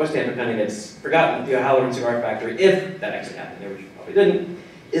again, West Tampa kind of gets forgotten. The O'Halloran Cigar Factory, if that actually happened there, which probably didn't,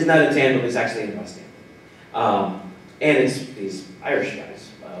 is not in Tampa, but it's actually in West Tampa. And it's these Irish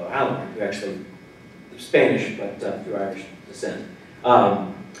guys, O'Halloran, who actually Spanish, but through Irish descent.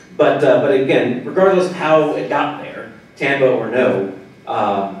 But again, regardless of how it got there, Tampa or no,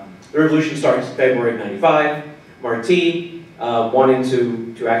 the revolution starts in February of '95. Marti,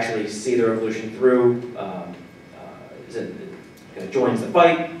 wanting to actually see the revolution through, joins the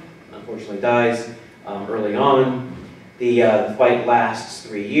fight, unfortunately dies early on. The fight lasts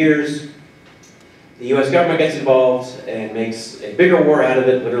 3 years. The U.S. government gets involved and makes a bigger war out of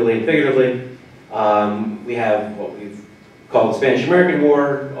it, literally and figuratively. We have what we've called the Spanish-American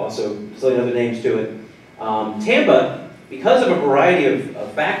War, also silly other names to it. Tampa, because of a variety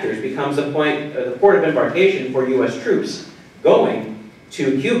of factors, becomes the port of embarkation for U.S. troops going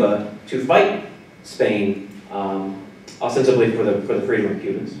to Cuba to fight Spain, ostensibly for the freedom of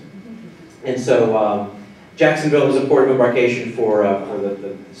Cubans. And so Jacksonville is a port of embarkation for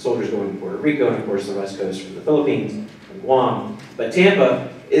the soldiers going to Puerto Rico, and of course the West Coast for the Philippines and Guam. But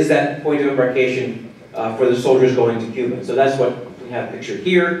Tampa is that point of embarkation for the soldiers going to Cuba. So that's what we have pictured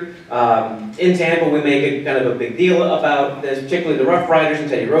here. In Tampa, we make it kind of a big deal about this, particularly the Rough Riders and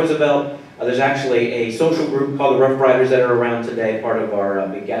Teddy Roosevelt. There's actually a social group called the Rough Riders that are around today, part of our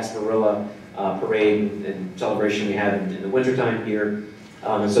big Gasparilla parade and celebration we have in the wintertime here.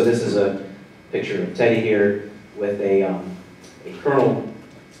 And so this is a picture of Teddy here with a colonel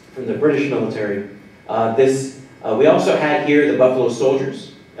from the British military. We also had here the Buffalo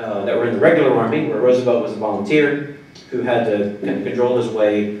Soldiers that were in the regular army, where Roosevelt was a volunteer who had to kind of control his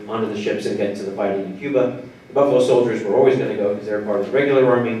way onto the ships and get to the fighting in Cuba. The Buffalo Soldiers were always going to go because they were part of the regular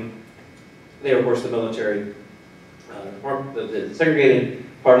army. They were, of course, the military, the segregated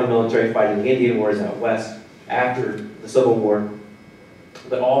part of the military fighting the Indian Wars out west after the Civil War.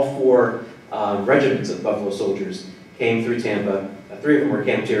 But all 4 regiments of Buffalo Soldiers came through Tampa. 3 of them were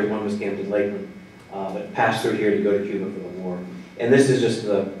camped here, 1 was camped in Lakeland, but passed through here to go to Cuba for the war. And this is just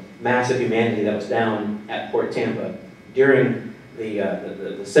the massive humanity that was down at Port Tampa during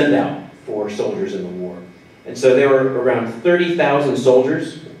the send-out for soldiers in the war. And so there were around 30,000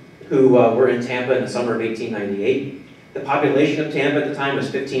 soldiers who were in Tampa in the summer of 1898. The population of Tampa at the time was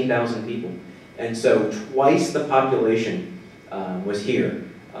 15,000 people. And so twice the population was here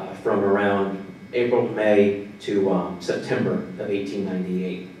from around April, May to September of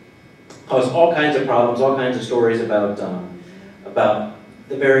 1898. Caused all kinds of problems, all kinds of stories about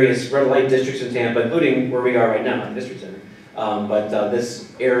the various red light districts in Tampa, including where we are right now, the district center. But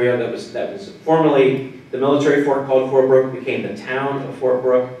this area that was formerly the military fort called Fort Brooke became the town of Fort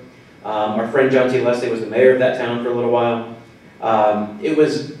Brooke. Our friend John T. Leslie was the mayor of that town for a little while. It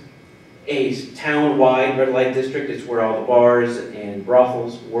was a town-wide red light district. It's where all the bars and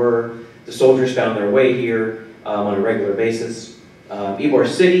brothels were. The soldiers found their way here on a regular basis. Ybor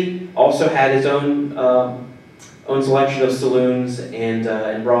City also had its own selection of saloons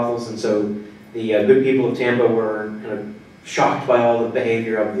and brothels, and so the good people of Tampa were kind of shocked by all the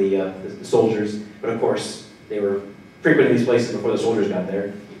behavior of the soldiers. But of course, they were frequenting these places before the soldiers got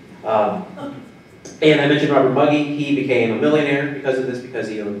there. And I mentioned Robert Muggy. He became a millionaire because of this, because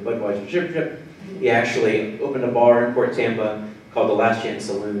he owned the Budweiser ship. He actually opened a bar in Port Tampa called the Last Chance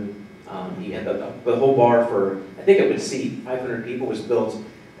Saloon. He had the whole bar for, I think it would seat 500 people, was built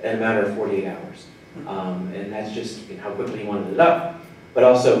in a matter of 48 hours. And that's just how quickly he wanted it up, but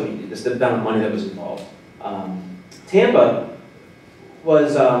also just the amount of money that was involved. Tampa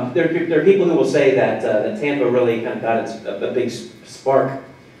was, there are people who will say that, that Tampa really kind of got a big spark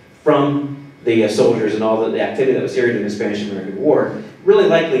from the soldiers and all the activity that was here during the Spanish-American War. Really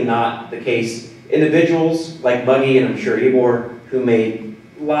likely not the case. Individuals like Muggy and I'm sure Ybor, who made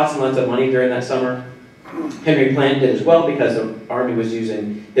lots and lots of money during that summer. Henry Plant did as well because the Army was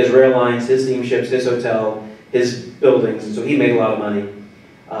using his rail lines, his steamships, his hotel, his buildings, and so he made a lot of money.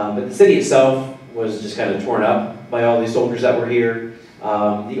 But the city itself was just kind of torn up by all these soldiers that were here.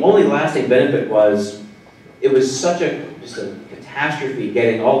 The only lasting benefit was it was such just a catastrophe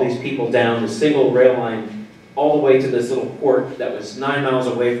getting all these people down the single rail line all the way to this little port that was 9 miles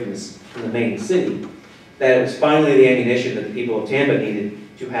away from the main city, that it was finally the ammunition that the people of Tampa needed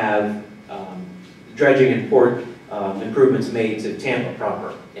to have dredging and port improvements made to Tampa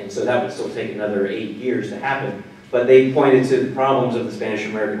proper. And so that would still take another 8 years to happen. But they pointed to the problems of the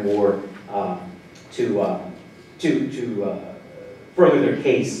Spanish-American War to further their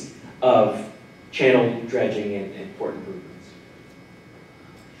case of channel dredging and port improvements.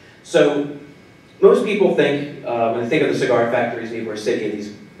 So most people think, when they think of the cigar factories in Ybor City, of these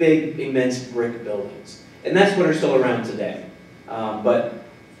big, immense brick buildings. And that's what are still around today. But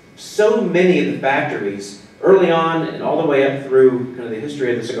so many of the factories, early on and all the way up through kind of the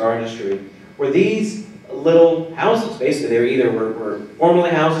history of the cigar industry, were these little houses. Basically, they were either were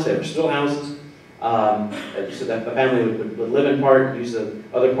formerly houses, they were still houses, so that the family would live in part, use the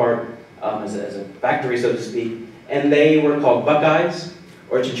other part as a factory, so to speak. And they were called buckeyes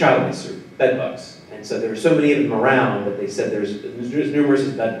or chinchillas, or bed bugs. And so there were so many of them around that they said there's numerous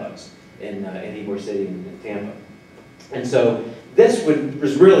as bed bugs in Ybor City and Tampa. And so this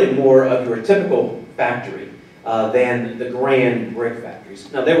was really more of your typical factory than the grand brick factories.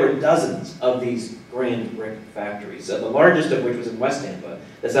 Now there were dozens of these grand brick factories, the largest of which was in West Tampa,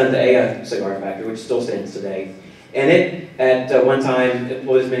 the Santa Aya cigar factory, which still stands today. And it, at one time,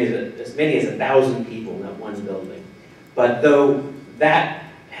 employed as many as 1,000 people in that one building. But though that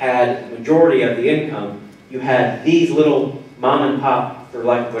had the majority of the income, you had these little mom and pop, for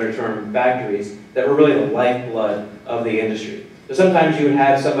lack of a better term, factories that were really the lifeblood of the industry. So sometimes you would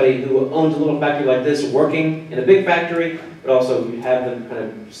have somebody who owns a little factory like this working in a big factory, but also you'd have them kind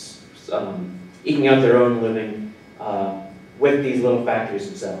of eking out their own living with these little factories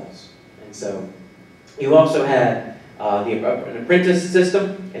themselves. And so you also had an apprentice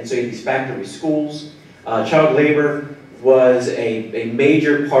system, and so you had these factory schools. Child labor was a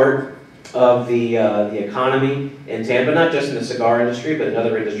major part of the economy in Tampa, not just in the cigar industry, but in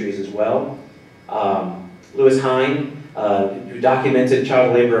other industries as well. Louis Hine, who documented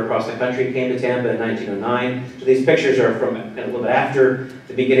child labor across the country, came to Tampa in 1909. So these pictures are from kind of a little bit after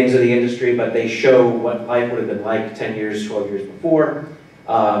the beginnings of the industry, but they show what life would have been like 10 years, 12 years before.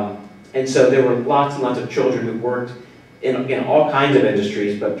 And so there were lots and lots of children who worked in all kinds of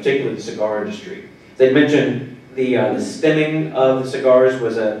industries, but particularly the cigar industry. They mentioned the stemming of the cigars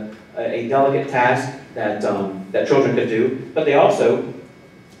was a delicate task that children could do, but they also,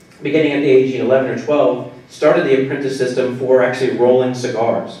 beginning at the age of 11 or 12, started the apprentice system for actually rolling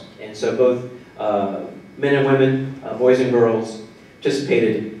cigars. And so both men and women, boys and girls,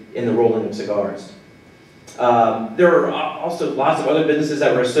 participated in the rolling of cigars. There were also lots of other businesses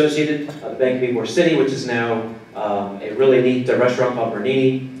that were associated. The Bank of Ybor City, which is now a really neat restaurant called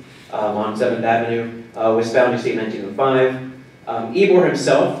Bernini on 7th Avenue, was founded in 1905. Ybor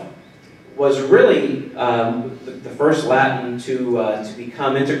himself was really the first Latin to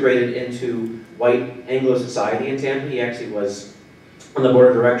become integrated into white Anglo society in Tampa. He actually was on the board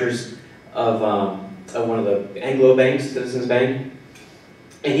of directors of one of the Anglo banks, Citizens Bank,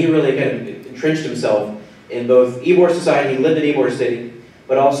 and he really kind of entrenched himself in both Ybor society. He lived in Ybor City,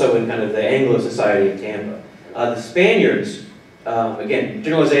 but also in kind of the Anglo society of Tampa. The Spaniards, again,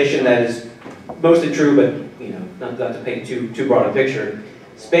 generalization that is mostly true, but not to paint too broad a picture.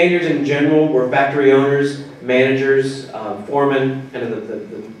 Spaniards in general were factory owners, managers, foremen, kind of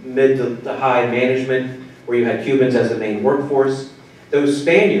the mid to high management, where you had Cubans as the main workforce. Those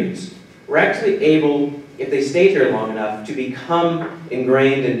Spaniards were actually able, if they stayed here long enough, to become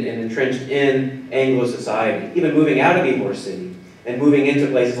ingrained and entrenched in Anglo society, even moving out of Ybor City and moving into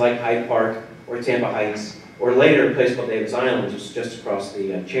places like Hyde Park or Tampa Heights, or later a place called Davis Island, which is just across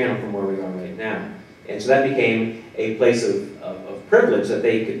the channel from where we are right now. And so that became a place of privilege that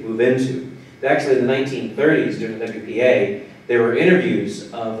they could move into. Actually, in the 1930s, during the WPA, there were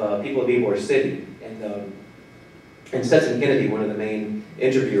interviews of people of Ybor City, and Stetson Kennedy, one of the main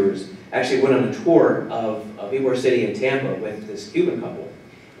interviewers, actually went on a tour of Ybor City and Tampa with this Cuban couple,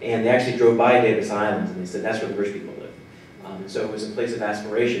 and they actually drove by Davis Island, and they said that's where the rich people live. So it was a place of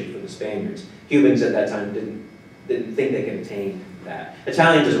aspiration for the Spaniards. Cubans at that time didn't think they could attain that.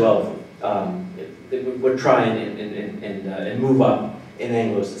 Italians as well. They would try and move up in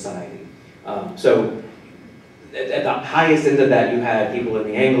Anglo society. So at the highest end of that, you had people in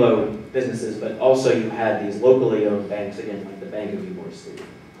the Anglo businesses, but also you had these locally owned banks, again, like the Bank of Ybor City.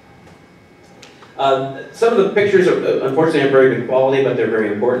 Some of the pictures are unfortunately aren't very good quality, but they're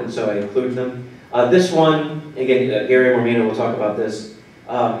very important, so I include them. This one, again, Gary Mormino will talk about this,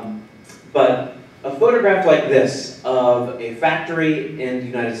 but a photograph like this of a factory in the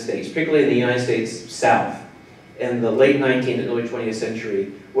United States, particularly in the United States South, in the late 19th and early 20th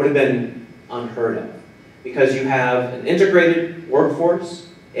century, would have been unheard of, because you have an integrated workforce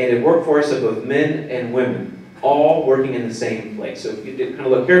and a workforce of both men and women, all working in the same place. So if you kind of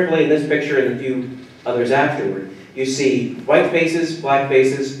look carefully in this picture and a few others afterward, you see white faces, black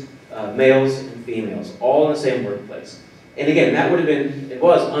faces, males and females, all in the same workplace. And again, that would have been, it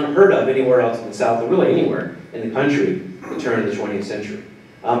was unheard of anywhere else in the South, or really anywhere in the country at the turn of the 20th century.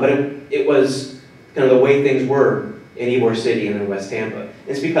 But it was kind of the way things were in Ybor City and in West Tampa.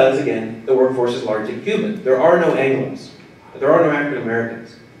 It's because, again, the workforce is largely Cuban. There are no Anglos. There are no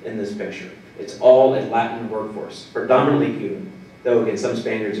African-Americans in this picture. It's all a Latin workforce, predominantly Cuban, though again, some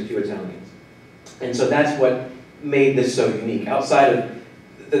Spaniards and a few Italians. And so that's what made this so unique. Outside of,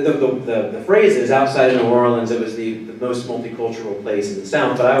 the phrase is outside of New Orleans, it was the most multicultural place in the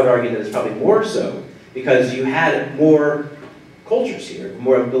South, but I would argue that it's probably more so because you had more cultures here,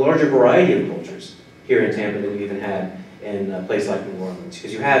 a larger variety of cultures here in Tampa than you even had in a place like New Orleans.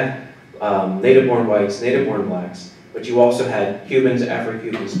 Because you had native-born whites, native-born blacks, but you also had Cubans,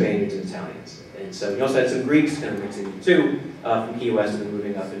 Afro-Cubans, Spaniards, and Italians. And so you also had some Greeks kind of mixing too, from Key West and then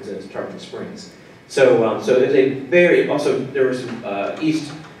moving up into Tarpon Springs. So it's a very, also there were some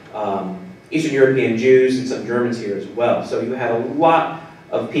Eastern European Jews and some Germans here as well. So you had a lot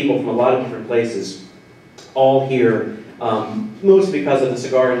of people from a lot of different places all here, mostly because of the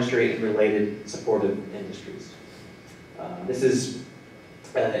cigar industry and related supportive industries. This is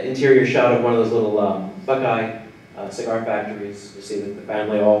an interior shot of one of those little Buckeye cigar factories. You see the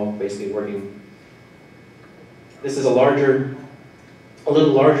family all basically working. This is a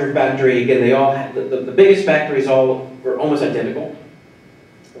little larger factory. Again, they all had, the biggest factories all were almost identical.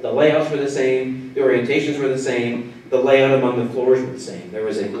 The layouts were the same, the orientations were the same, the layout among the floors were the same. There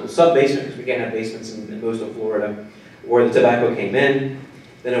was a little sub-basement, because we can't have basements in most of Florida, where the tobacco came in.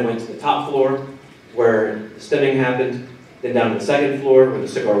 Then it went to the top floor, where the stemming happened, then down to the second floor, where the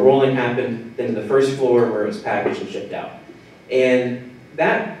cigar rolling happened, then to the first floor, where it was packaged and shipped out. And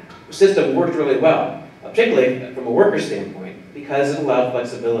that system worked really well, particularly from a worker standpoint, because it allowed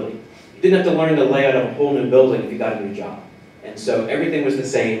flexibility. You didn't have to learn the layout of a whole new building if you got a new job. And so everything was the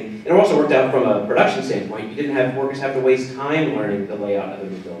same. And it also worked out from a production standpoint. You didn't have workers have to waste time learning the layout of a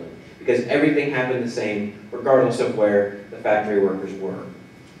new building, because everything happened the same regardless of where the factory workers were.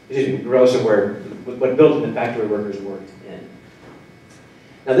 Regardless of what building the factory workers worked in.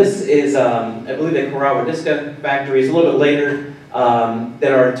 Now this is, I believe, the Corral factory is a little bit later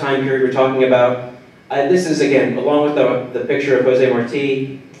than our time period we're talking about. This is, again, along with the picture of Jose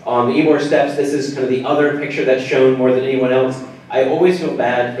Marti on the Ybor steps. This is kind of the other picture that's shown more than anyone else. I always feel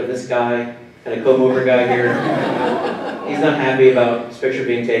bad for this guy, kind of comb-over guy here. He's not happy about this picture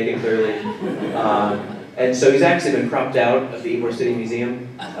being taken, clearly. And so he's actually been cropped out of the Ybor City Museum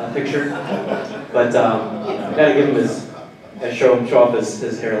picture. But you know, I gotta give him show off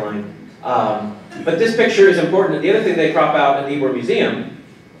his hairline. But this picture is important. The other thing they crop out in the Ybor Museum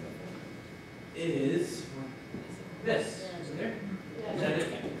is this. Is there? Is that it?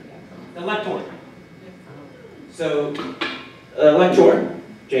 The lector. So, lector,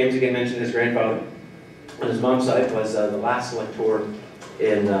 James again mentioned his grandfather on his mom's side was the last lector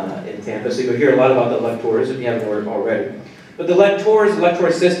in Tampa. So you'll hear a lot about the lectors if you haven't heard already. But the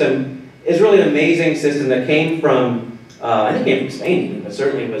lector system is really an amazing system that came from, I think it came from Spain, but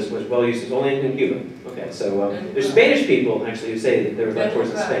certainly was well used. It's only in Cuba. Okay, so there's Spanish people actually who say that there were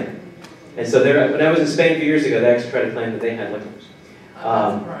lectors in Spain. And so when I was in Spain a few years ago, they actually tried to claim that they had lectors.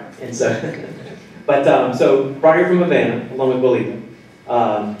 And so, so brought here from Havana, along with Bolivia.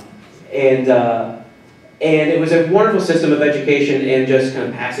 And it was a wonderful system of education and just kind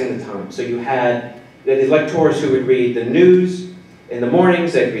of passing the time. So you had these lectors who would read the news in the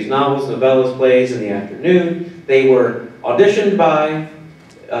mornings, they'd read novels, novellas, plays in the afternoon. They were auditioned by,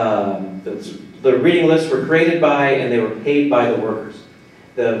 the reading lists were created by, and they were paid by the workers.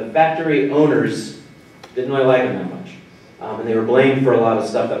 The factory owners didn't really like them that much. And they were blamed for a lot of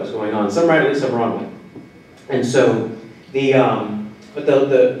stuff that was going on, some rightly, some wrongly. And so the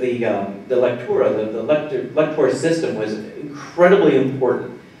lector system was incredibly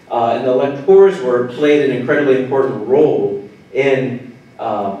important. And the lectors played an incredibly important role in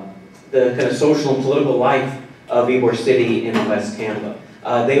the kind of social and political life of Ybor City in West Tampa.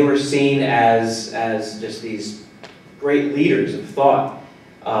 They were seen as just these great leaders of thought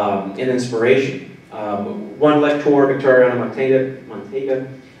and inspiration. One lector, Victoriano Montega,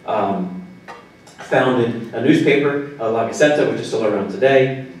 founded a newspaper, La Vicente, which is still around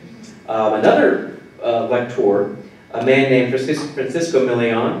today. Another lector, a man named Francisco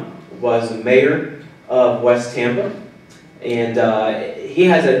Milian, was the mayor of West Tampa. And he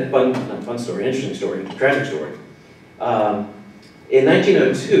has a fun story, interesting story, tragic story. In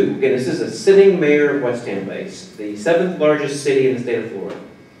 1902, again, this is a sitting mayor of West Tampa, the 7th largest city in the state of Florida.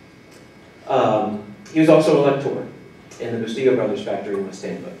 He was also a lector in the Bustillo Brothers factory in West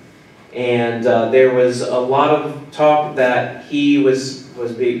Tampa. And there was a lot of talk that he was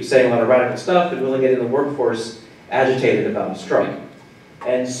saying a lot of radical stuff and really getting the workforce agitated about a strike.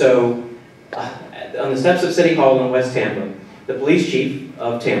 And so, on the steps of City Hall in West Tampa, the police chief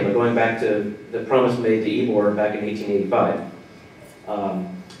of Tampa, going back to the promise made to Ybor back in 1885,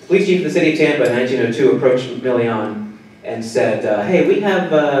 the police chief of the city of Tampa in 1902 approached Milian and said, hey, we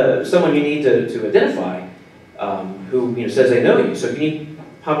have someone you need to identify who says they know you, so can you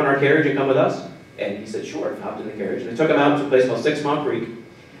hop in our carriage and come with us? And he said, sure, hopped in the carriage. And they took him out to a place called 6 Mile Creek,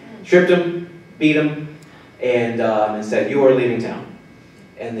 stripped him, beat him, and said, you are leaving town.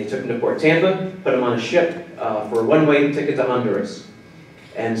 And they took him to Port Tampa, put him on a ship for a one-way ticket to Honduras.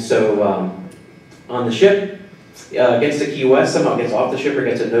 And so on the ship, gets to Key West, somehow gets off the ship or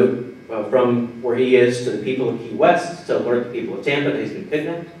gets a note from where he is to the people of Key West to alert the people of Tampa that he's been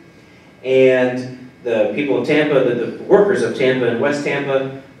kidnapped. And the people of Tampa, the workers of Tampa and West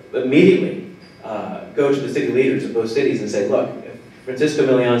Tampa immediately go to the city leaders of both cities and say, look, if Francisco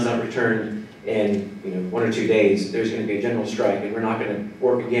Milian's not returned in 1 or 2 days, there's going to be a general strike and we're not going to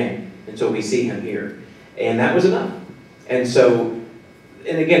work again until we see him here. And that was enough. And so,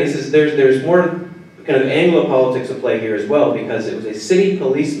 and again, there's more kind of Anglo politics at play here as well, because it was a city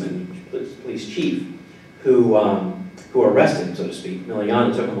policeman, police chief, who arrested him, so to speak.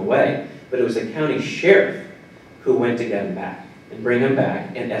 Milian took him away, but it was the county sheriff who went to get him back and bring him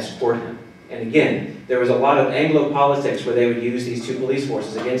back and escort him. And again, there was a lot of Anglo politics where they would use these two police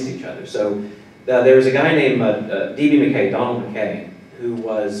forces against each other. So there was a guy named D.B. McKay, Donald McKay, who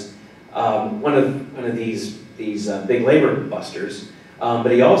was one of these big labor busters.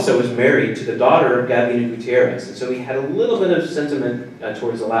 But he also was married to the daughter of Gabino Gutierrez, and so he had a little bit of sentiment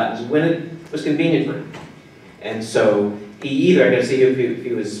towards the Latins when it was convenient for him. And so he either, I got to see if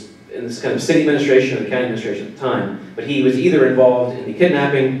he was in this kind of city administration or the county administration at the time, but he was either involved in the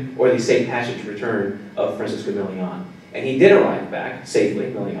kidnapping or the safe passage return of Francisco Milian. And he did arrive back safely,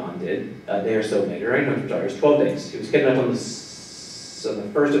 Milian did, a day or so later. I'm sorry, it was 12 days. He was kidnapped on the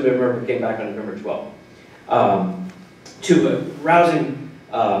 1st of November, came back on November 12th. To a rousing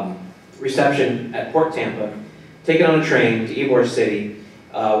reception at Port Tampa, taken on a train to Ybor City,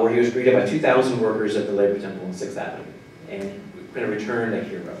 where he was greeted by 2,000 workers at the Labor Temple on 6th Avenue, and going to return a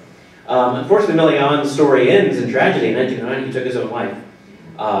hero. Unfortunately, Milian's story ends in tragedy. In 1909, he took his own life,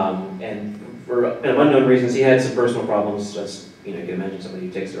 and for kind of unknown reasons, he had some personal problems. Just you can imagine somebody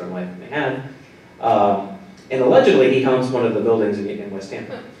who takes their own life may have. And allegedly, he haunts one of the buildings in West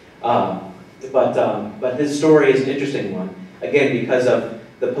Tampa. But his story is an interesting one, again, because of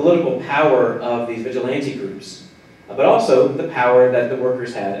the political power of these vigilante groups, but also the power that the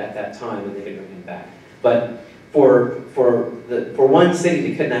workers had at that time when they could bring him back. But for one city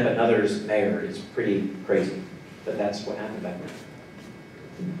to kidnap another's mayor is pretty crazy, but that's what happened back then.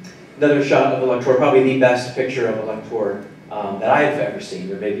 Another shot of a lector, probably the best picture of a lector that I've ever seen.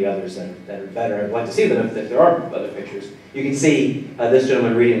 There may be others that are better. I'd like to see them if there are other pictures. You can see this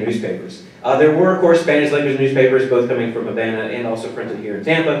gentleman reading newspapers. There were, of course, Spanish language newspapers, both coming from Havana and also printed here in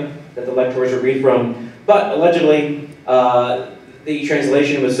Tampa, that the lectors would read from. But allegedly, the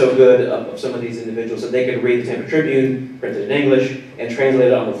translation was so good of some of these individuals that they could read the Tampa Tribune, printed in English, and translate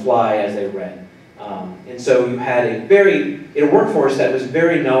it on the fly as they read. And so you had a workforce that was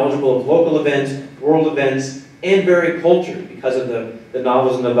very knowledgeable of local events, world events, and very cultured because of the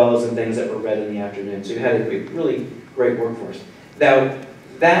novels and novellas and things that were read in the afternoon. So you had a really great workforce. Now,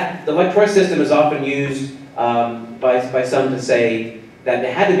 the lectoire system is often used by some to say that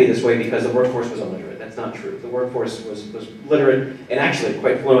it had to be this way because the workforce was illiterate. That's not true. The workforce was literate and actually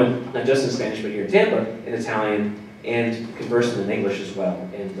quite fluent, not just in Spanish, but here in Tampa, in Italian, and conversant in English as well,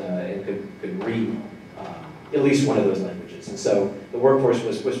 and could read at least one of those languages. And so the workforce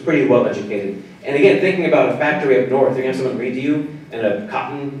was pretty well educated. And again, thinking about a factory up north, you're going to have someone read to you in a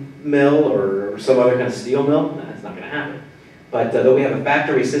cotton mill or some other kind of steel mill? No, that's not going to happen. But though we have a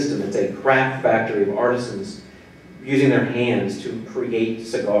factory system, it's a craft factory of artisans using their hands to create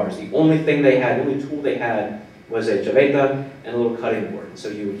cigars. The only thing they had, the only tool they had was a chaveta and a little cutting board. And so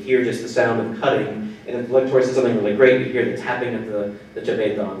you would hear just the sound of cutting, and if the lector said something really great, you'd hear the tapping of the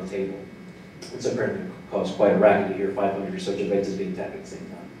chaveta on the table. And so apparently it caused quite a racket to hear 500 or so chavetas being tapped at the same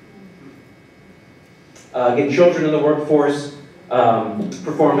time. Again, children in the workforce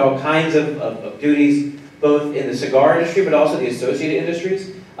performed all kinds of duties, both in the cigar industry, but also the associated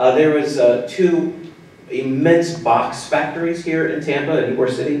industries. There was two immense box factories here in Tampa, in Ybor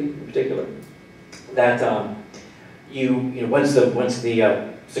City in particular, that once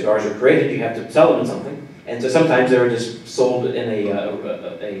the cigars are created, you have to sell them in something. And so sometimes they were just sold in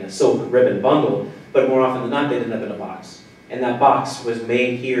a silk ribbon bundle, but more often than not, they ended up in a box. And that box was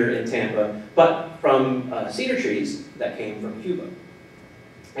made here in Tampa, but from cedar trees that came from Cuba.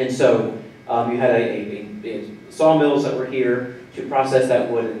 And so you had a sawmills that were here to process that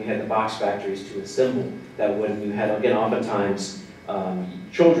wood, and you had the box factories to assemble that wood. And you had, again, oftentimes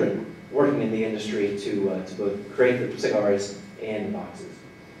children working in the industry to both create the cigars and the boxes.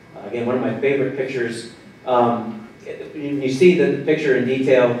 Again, one of my favorite pictures, you see the picture in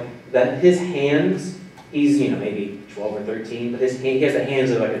detail, that his hands, he's maybe 12 or 13, but he has the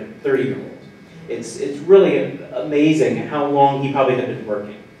hands of like a 30-year-old. It's really amazing how long he probably had been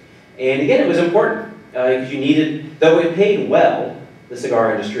working. And again, it was important because you needed, though it paid well, the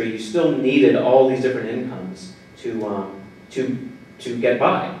cigar industry, you still needed all these different incomes to get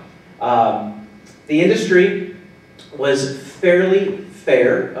by. The industry was fairly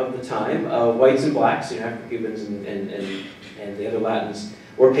fair of the time. Whites and blacks, Afro-Cubans and the other Latins,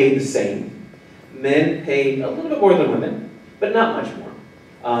 were paid the same. Men paid a little bit more than women, but not much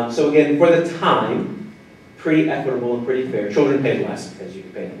more. So again, for the time, pretty equitable and pretty fair. Children paid less because you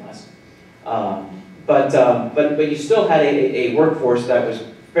could pay them less. But you still had a workforce that was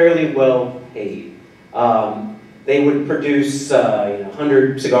fairly well paid. They would produce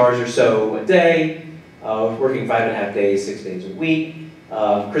 100 cigars or so a day, working 5.5 days, 6 days a week.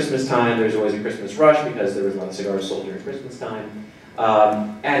 Christmas time, there's always a Christmas rush because there was a lot of cigars sold during Christmas time.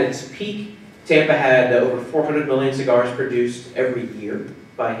 At its peak, Tampa had over 400 million cigars produced every year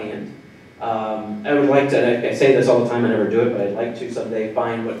by hand. I would like to, I say this all the time, I never do it, but I'd like to someday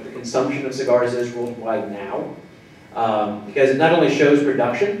find what the consumption of cigars is worldwide now. Because it not only shows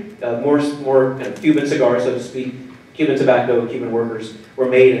production, more kind of Cuban cigars, so to speak, Cuban tobacco, Cuban workers were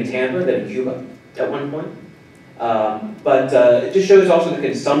made in Tampa than in Cuba at one point. But it just shows also the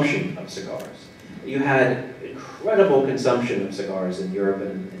consumption of cigars. You had incredible consumption of cigars in Europe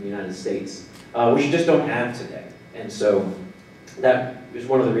and the United States, which you just don't have today. And so that is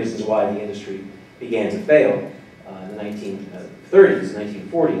one of the reasons why the industry began to fail in the 1930s,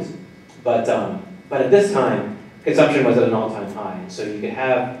 1940s. But at this time, consumption was at an all-time high. And so you could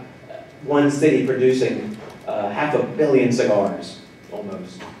have one city producing 500 million cigars,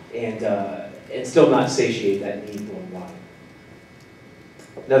 almost, and still not satiate that need worldwide.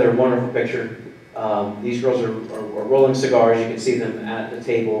 Another wonderful picture. These girls are rolling cigars. You can see them at the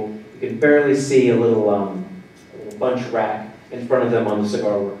table. You can barely see a little bunch rack in front of them on the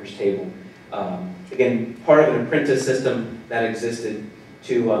cigar workers' table. Again, part of an apprentice system that existed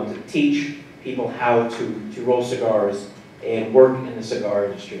to teach people how to roll cigars and work in the cigar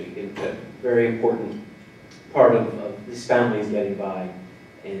industry. It's a very important part of these families getting by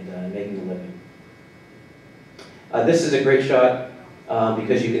and making a living. This is a great shot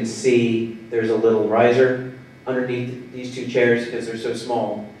because you can see there's a little riser underneath these two chairs because they're so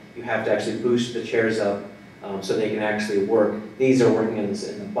small. You have to actually boost the chairs up so they can actually work. These are working in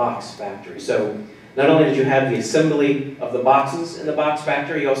the box factory. So Not only did you have the assembly of the boxes in the box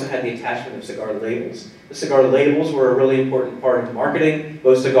factory, you also had the attachment of cigar labels. The cigar labels were a really important part of marketing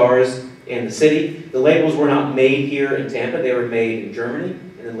both cigars in the city. The labels were not made here in Tampa, they were made in Germany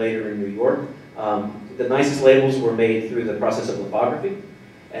and then later in New York. The nicest labels were made through the process of lithography,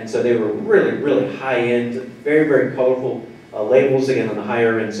 and so they were really, really high-end, very, very colorful labels, again, on the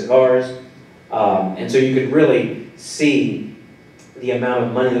higher-end cigars. And so you could really see the amount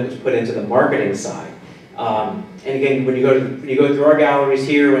of money that was put into the marketing side. And again, when you go through our galleries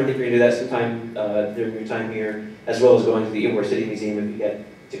here, I think you're going to do that sometime during your time here, as well as going to the Ybor City Museum if you get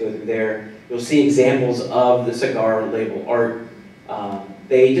to go through there. You'll see examples of the cigar label art.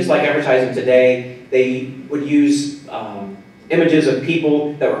 They, just like advertising today, they would use images of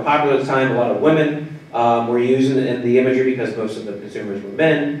people that were popular at the time. A lot of women were used in the imagery because most of the consumers were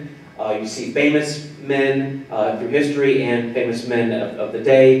men. You see famous men through history and famous men of the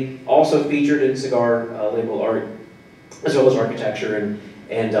day also featured in cigar label art, as well as architecture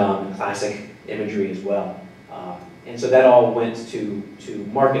and classic imagery as well. And so that all went to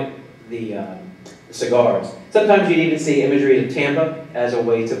market the cigars. Sometimes you'd even see imagery of Tampa as a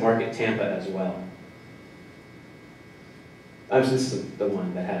way to market Tampa as well. This is the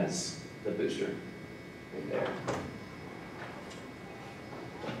one that has the booster right there.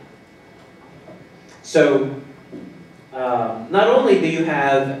 So, not only do you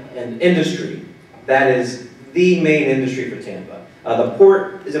have an industry that is the main industry for Tampa, the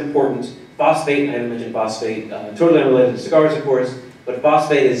port is important. Phosphate, I haven't mentioned phosphate, totally unrelated to cigars, of course, but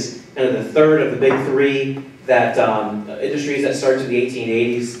phosphate is kind of the third of the big three that industries that start in the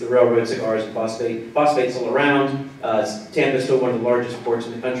 1880s, the railroad, cigars, and phosphate. Phosphate's still around. Tampa is still one of the largest ports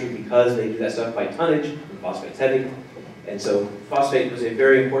in the country because they do that stuff by tonnage, and phosphate's heavy. And so phosphate was a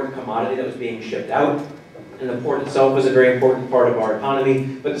very important commodity that was being shipped out, and the port itself was a very important part of our economy,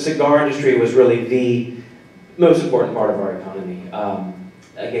 but the cigar industry was really the most important part of our economy.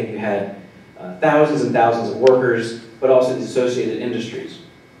 Again, you had thousands and thousands of workers, but also the associated industries.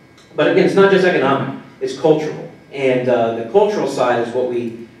 But again, it's not just economic, it's cultural. And the cultural side is what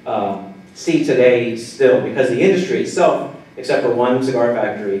we see today still, because the industry itself, except for one cigar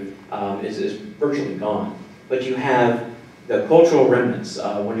factory, is virtually gone. But you have the cultural remnants,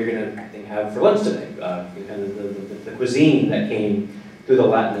 what you're going to have for lunch today, kind of the cuisine that came through the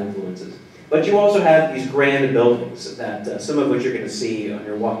Latin influences. But you also have these grand buildings, that some of which you're going to see on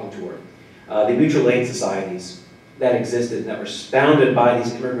your walking tour. The mutual aid societies that existed, that were founded by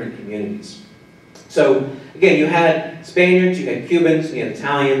these immigrant communities. So again, you had Spaniards, you had Cubans, you had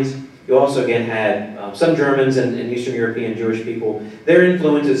Italians, you also again had some Germans and Eastern European Jewish people. Their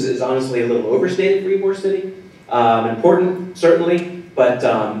influence is honestly a little overstated for Ybor City. Important, certainly, but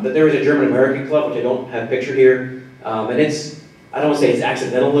there was a German-American club, which I don't have pictured here, and it's, I don't want to say it's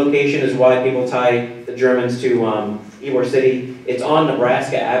accidental location is why people tie the Germans to Ybor City. It's on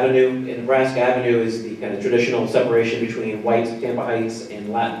Nebraska Avenue, and Nebraska Avenue is the kind of traditional separation between white Tampa Heights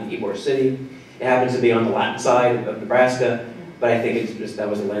and Latin Ybor City. It happens to be on the Latin side of Nebraska, but I think it's just that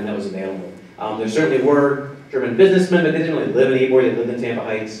was the land that was available. There certainly were German businessmen, but they didn't really live in Ybor, they lived in Tampa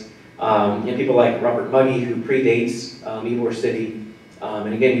Heights. And people like Robert Muggy, who predates Ybor City.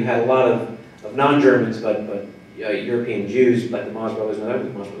 And again, you had a lot of non-Germans, but European Jews, like the Moss brothers, no, I don't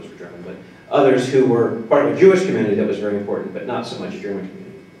think the Moss brothers were German, but others who were part of a Jewish community that was very important, but not so much a German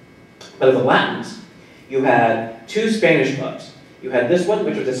community. But of the Latins, you had two Spanish clubs. You had this one,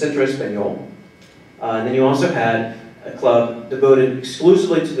 which was the Centro Español, and then you also had a club devoted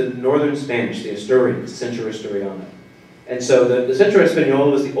exclusively to the Northern Spanish, the Asturians, the Centro Asturiano. And so the Centro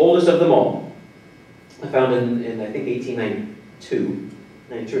Español was the oldest of them all, founded in I think, 1892,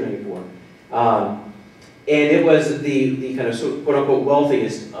 92 or 94. And it was the kind of quote-unquote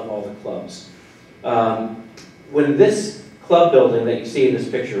wealthiest of all the clubs. When this club building that you see in this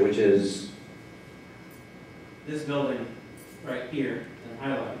picture, which is this building right here and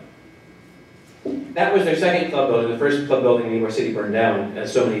highlighted, that was their second club building. The first club building in Ybor City burned down,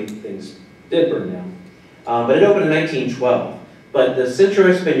 as so many things did burn down. But it opened in 1912. But the Centro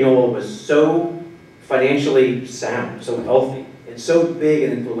Español was so financially sound, so healthy, and so big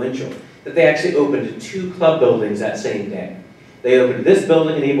and influential that they actually opened two club buildings that same day. They opened this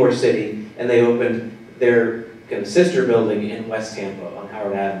building in Ybor City, and they opened their kind of sister building in West Tampa on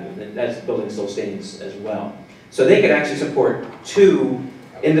Howard Avenue. And that building still stands as well. So they could actually support two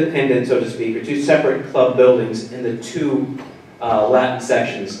independent, so to speak, or two separate club buildings in the two Latin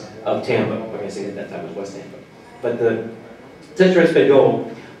sections of Tampa. Like I said, at that time it was West Tampa. But the Centro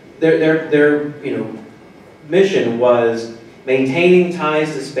Español, their mission was maintaining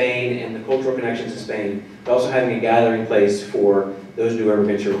ties to Spain and the cultural connections to Spain, but also having a gathering place for those new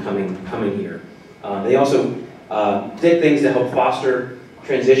immigrants who were coming here. They also did things to help foster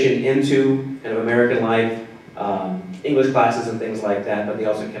transition into kind of American life, English classes and things like that, but they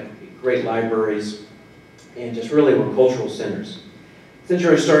also kept great libraries and just really were cultural centers.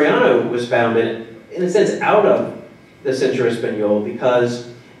 Centro Historiano was founded, in a sense, out of the Centro Español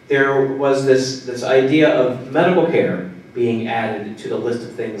because there was this idea of medical care being added to the list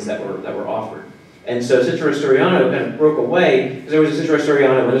of things that were offered. And so Centro Historiano kind of broke away, because there was a Centro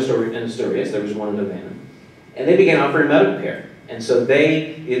Historiano in Asturias, there was one in Havana, and they began offering medical care. And so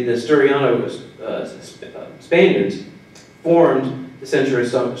the Asturiano Spaniards formed the Centro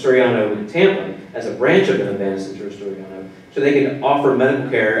Historiano in Tampa as a branch of the Havana Centro Historiano, so they could offer medical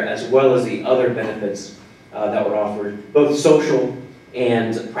care as well as the other benefits that were offered, both social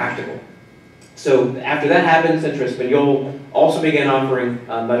and practical. So after that happened, Centro Español also began offering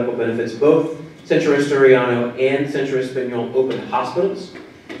medical benefits. Both Centro Historiano and Centro Español opened hospitals.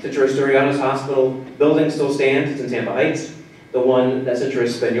 Centro Historiano's hospital building still stands, it's in Tampa Heights. The one that Centro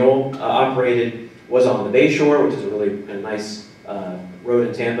Español operated was on the Bay Shore, which is a really kind of nice road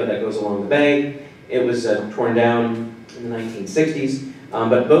in Tampa that goes along the bay. It was torn down in the 1960s,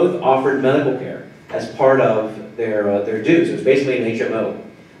 but both offered medical care as part of their dues. It was basically an HMO.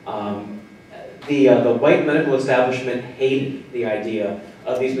 The white medical establishment hated the idea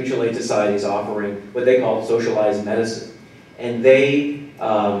of these mutual aid societies offering what they called socialized medicine. And they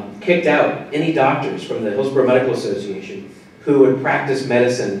kicked out any doctors from the Hillsborough Medical Association who would practice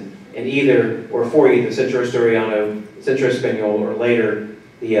medicine in either or for either Centro Historiano, Centro Español, or later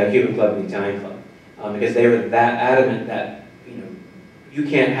the Cuban Club and the Italian Club, because they were that adamant that you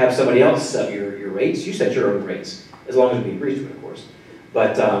can't have somebody else set your rates. You set your own rates, as long as we agree to it, of course.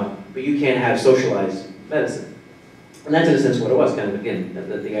 But you can't have socialized medicine. And that's in a sense what it was, kind of, again,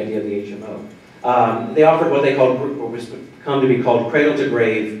 the idea of the HMO. They offered what they called, what was come to be called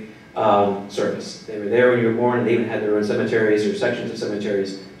cradle-to-grave service. They were there when you were born, and they even had their own cemeteries or sections of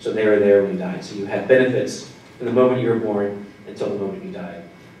cemeteries, so they were there when you died. So you had benefits from the moment you were born until the moment you died.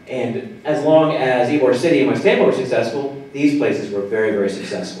 And as long as Ybor City and West Tampa were successful, these places were very, very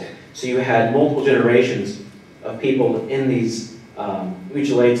successful. So you had multiple generations of people in these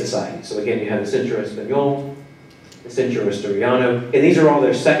mutual aid societies. So again, you have the Centro Español, the Centro Historiano, and these are all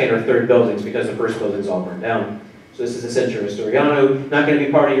their second or third buildings because the first buildings all burned down. So this is the Centro Historiano, not going to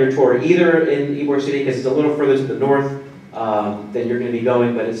be part of your tour either in Ybor City because it's a little further to the north than you're going to be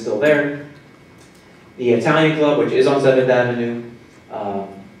going, but it's still there. The Italian Club, which is on 7th Avenue.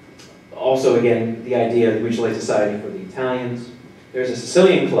 Also, again, the idea of the mutual aid society for the Italians. There's a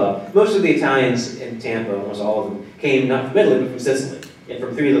Sicilian club. Most of the Italians in Tampa, almost all of them, came not from Italy, but from Sicily, and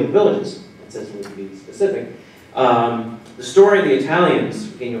from 3 little villages, in Sicily to be specific. The story of the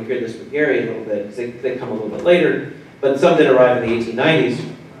Italians, again, you'll hear this with Gary a little bit, because they come a little bit later, but some did arrive in the 1890s.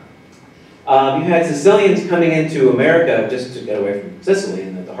 You had Sicilians coming into America just to get away from Sicily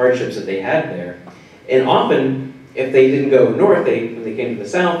and the hardships that they had there. And often, if they didn't go north, when they came to the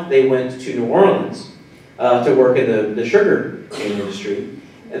south, they went to New Orleans to work in the sugar cane industry.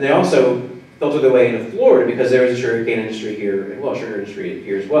 And they also filtered their way into Florida because there was a sugar cane industry here, well, sugar industry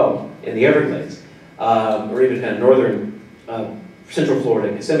here as well, in the Everglades, or even kind of northern, central Florida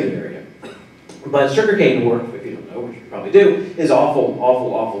and Kissimmee area. But sugarcane work, if you don't know, which you probably do, is awful,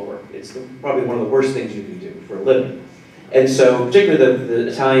 awful, awful work. It's probably one of the worst things you can do for a living. And so, particularly the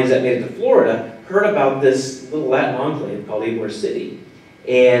Italians that made it to Florida heard about this little Latin enclave called Ybor City,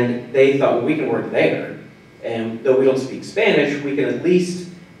 and they thought, well, we can work there, and though we don't speak Spanish, we can at least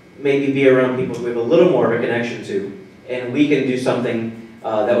maybe be around people who we have a little more of a connection to, and we can do something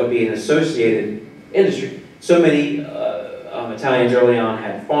that would be an associated industry. So many Italians early on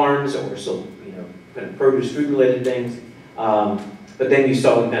had farms or sold, kind of produce, food-related things, but then you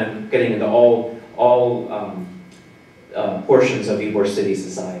saw them kind of getting into all portions of Ybor City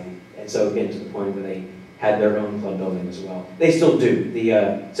society. And so again, to the point where they had their own club building as well. They still do.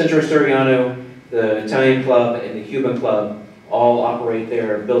 The Centro Historiano, the Italian Club, and the Cuban Club all operate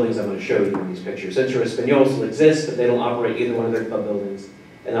their buildings I'm going to show you in these pictures. Centro Español still exists, but they don't operate either one of their club buildings.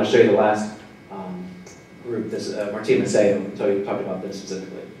 And I'll show you the last group, this Martinez, I'll talk about this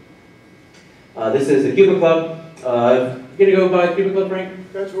specifically. This is the Cuban Club. You gonna go by Cuban Club,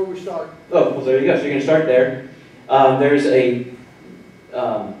 Frank? That's where we start. Oh, well, there you go. So you're gonna start there. There's a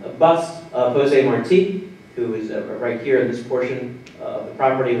bust of Jose Marti, who is right here in this portion of the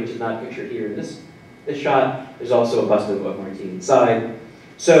property, which is not pictured here in this shot. There's also a bust of Marti inside.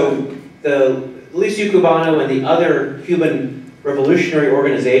 So the Liceo Cubano and the other Cuban revolutionary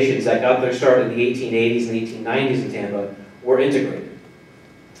organizations that got their start in the 1880s and 1890s in Tampa were integrated.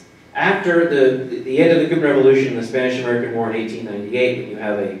 After the end of the Cuban Revolution and the Spanish-American War in 1898, when you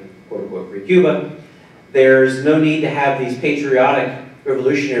have a quote-unquote free Cuba. There's no need to have these patriotic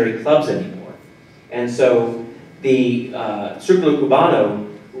revolutionary clubs anymore. And so the Círculo Cubano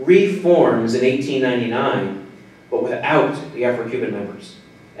reforms in 1899, but without the Afro-Cuban members.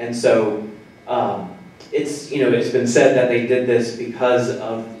 And so it's been said that they did this because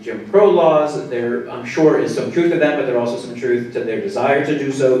of the Jim Crow laws. There, I'm sure, is some truth to that, but there's also some truth to their desire to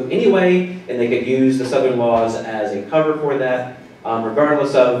do so anyway, and they could use the Southern laws as a cover for that.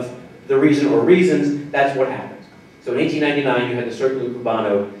 Regardless of the reason or reasons, that's what happened. So in 1899, you had the Círculo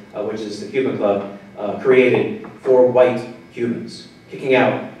Cubano, which is the Cuban club, created for white Cubans, kicking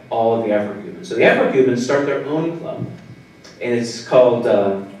out all of the Afro-Cubans. So the Afro-Cubans start their own club, and it's called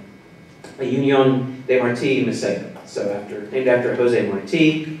Unión de Martí Maceo. So named after Jose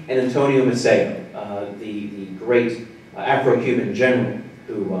Martí and Antonio Maceo, the great Afro-Cuban general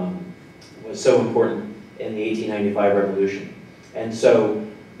who was so important in the 1895 revolution. And so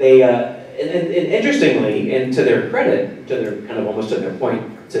they, and interestingly, and to their credit, to their kind of almost to their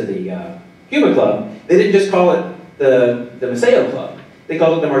point, to the Cuban club, they didn't just call it the Maceo Club. They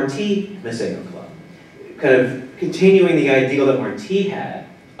called it the Martí Maceo Club, kind of continuing the ideal that Martí had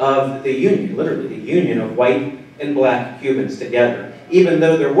of the union, literally the union of white and black Cubans together, even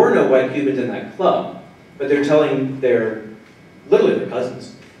though there were no white Cubans in that club. But they're telling literally their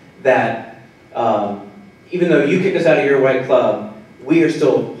cousins, that even though you kicked us out of your white club, we are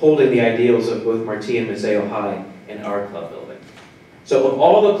still holding the ideals of both Martí and Maceo high in our club building. So of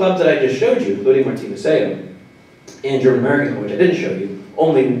all the clubs that I just showed you, including Martí Maceo and German-Americans, which I didn't show you,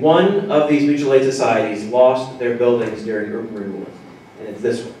 only one of these mutual aid societies lost their buildings during urban renewal. And it's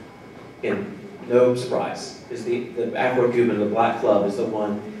this one. Again, no surprise. Is the Afro-Cuban, the Black Club, is the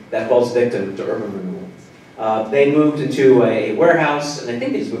one that falls victim to urban renewal. They moved into a warehouse, and I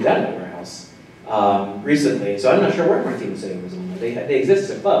think they just moved out of that warehouse recently. So I'm not sure where Martí Maceo was on. They exist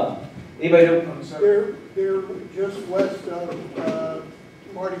as a club. Anybody know? They're just west of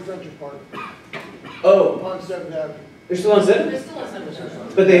Marty French's Park. Oh. On 7th Avenue. They're still on 7th? They're still on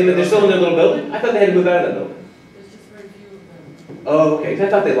 7th. But they're still in their little building? I thought they had to move out of that building. There's just very few of them. Oh, okay. I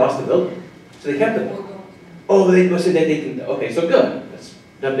thought they lost the building. So they kept the building. Oh, they didn't. Okay, so good. That's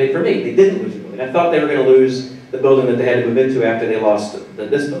an update for me. They didn't lose the building. I thought they were going to lose the building that they had to move into after they lost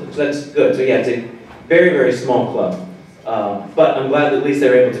this building. So that's good. So yeah, it's a very, very small club. But I'm glad that at least they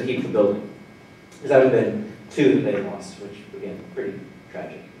were able to keep the building. Because that would have been 2 that they lost, which, again, pretty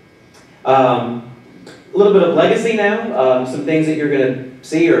tragic. A little bit of legacy now. Some things that you're going to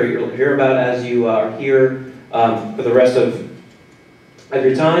see or you'll hear about as you are here for the rest of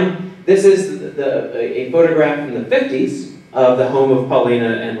your time. This is a photograph from the 50s of the home of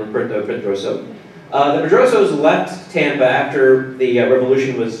Paulina and Roberto Pedroso. The Pedrosos left Tampa after the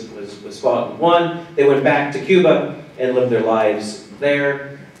revolution was fought and won. They went back to Cuba and lived their lives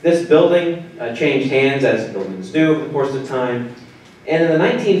there. This building changed hands, as buildings do, over the course of time. And in the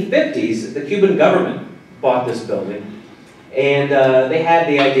 1950s, the Cuban government bought this building. And they had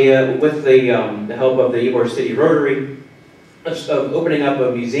the idea, with the help of the Ybor City Rotary, of opening up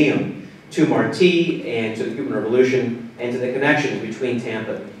a museum to Martí and to the Cuban Revolution and to the connections between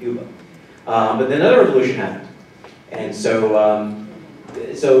Tampa and Cuba. But then another revolution happened. And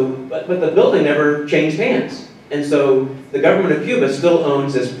but the building never changed hands. And so the government of Cuba still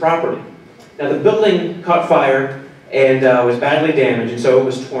owns this property. Now the building caught fire and was badly damaged, and so it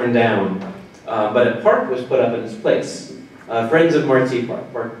was torn down. But a park was put up in its place. Friends of Martí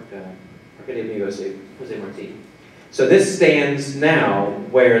Park, Parque de Amigos de Jose Martí. So this stands now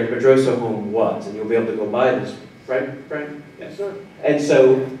where the Pedroso home was, and you'll be able to go by this, right, Frank? Yes, sir. And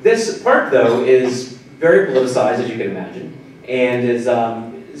so this park, though, is very politicized, as you can imagine, and is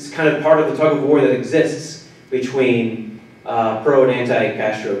kind of part of the tug of war that exists between pro and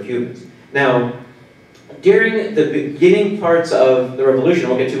anti-Castro Cubans. Now, during the beginning parts of the revolution, I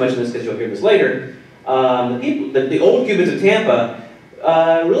won't get too much into this because you'll hear this later, the old Cubans of Tampa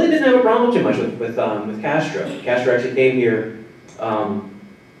really didn't have a problem too much with Castro. Castro actually came here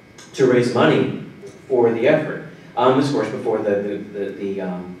to raise money for the effort. This, of course, before the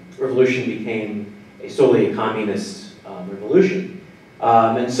revolution became solely a communist revolution.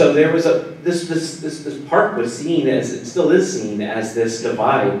 And so there was this park was seen as, it still is seen as, this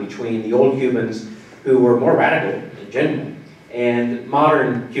divide between the old Cubans who were more radical in general and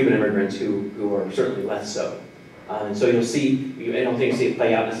modern Cuban immigrants who are certainly less so. And so you'll see, I don't think you'll see it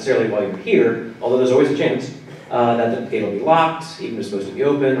play out necessarily while you're here, although there's always a chance that the gate will be locked, even if it's supposed to be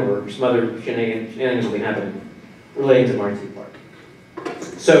open, or some other shenanigans will be happening relating to Martí Park.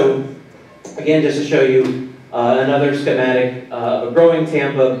 So, again, just to show you another schematic of a growing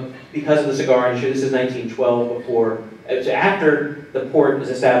Tampa because of the cigar industry. This is 1912, before after the port is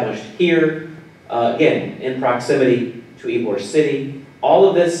established here, again, in proximity to Ybor City. All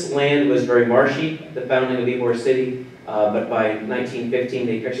of this land was very marshy at the founding of Ybor City, but by 1915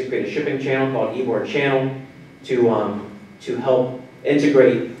 they actually created a shipping channel called Ybor Channel to help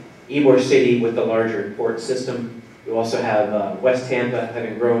integrate Ybor City with the larger port system. You also have West Tampa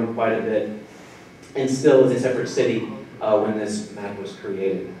having grown quite a bit, and still is a separate city when this map was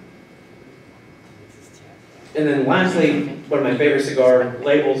created. And then lastly, one of my favorite cigar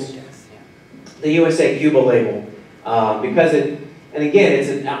labels, the USA Cuba label, because it, and again, it's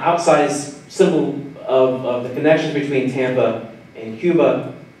an outsized symbol of the connections between Tampa and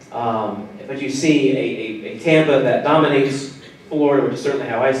Cuba, but you see a Tampa that dominates Florida, which is certainly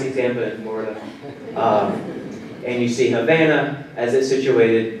how I see Tampa in Florida, and you see Havana as it's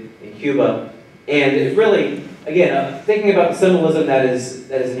situated in Cuba, and it really, again, thinking about the symbolism that is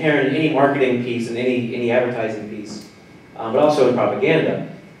inherent in any marketing piece and any advertising piece, but also in propaganda,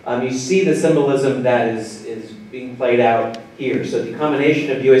 you see the symbolism that is being played out here. So the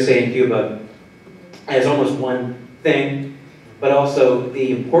combination of USA and Cuba as almost one thing, but also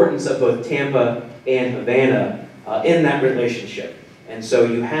the importance of both Tampa and Havana in that relationship. And so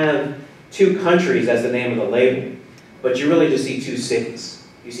you have two countries as the name of the label, but you really just see two cities.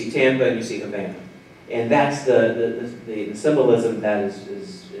 You see Tampa and you see Havana. And that's the symbolism that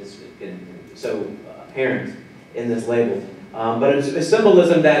is so apparent in this label. But it's a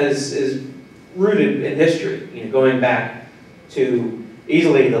symbolism that is rooted in history, going back to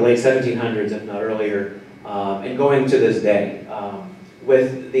easily the late 1700s, if not earlier, and going to this day.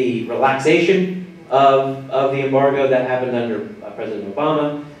 With the relaxation of the embargo that happened under President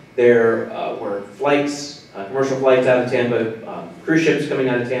Obama, there were flights, commercial flights out of Tampa, cruise ships coming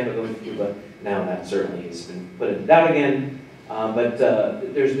out of Tampa going to Cuba. Now that certainly has been put into doubt again, but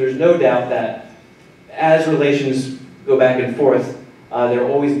there's no doubt that as relations go back and forth, there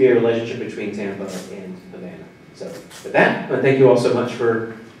will always be a relationship between Tampa and Havana. So with that, I want to thank you all so much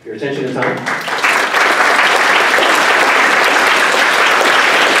for your attention and time.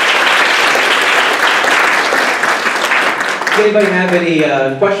 Does anybody have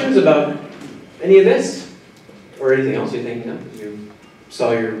any questions about any of this? Or anything else you think, you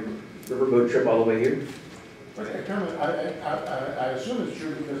saw your riverboat trip all the way here? I assume it's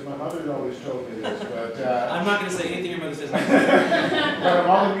true because my mother always told me this, but... I'm not going to say anything your mother says. But of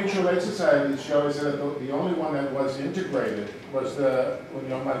all the mutual aid societies, she always said that the only one that was integrated was the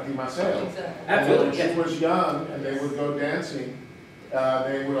Unión Martí Maceo. Absolutely. When she was young and they would go dancing,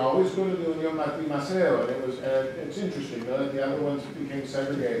 they would always go to the Unión Martí Maceo, and it was, it's interesting, that the other ones became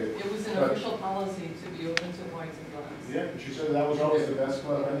segregated. It was an official policy to be open to whites and blacks. Yeah, she said that was always the best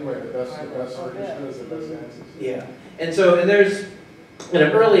club anyway, the best orchestras, the best dances. Yeah, and so there's,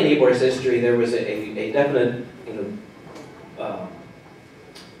 early in Ybor's history, there was a definite,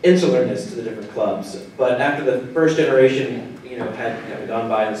 insularness to the different clubs. But after the first generation, had gone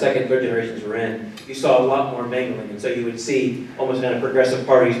by, and the second, third generations were in, you saw a lot more mingling, and so you would see almost kind of progressive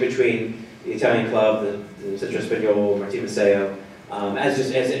parties between the Italian club, the Centro Español, Martí Maceo, as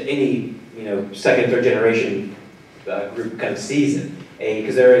any second, third generation group kind of sees it,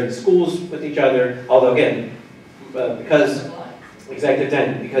 because they're in schools with each other. Although again, because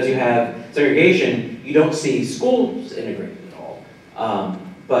you have segregation, you don't see schools integrated at all.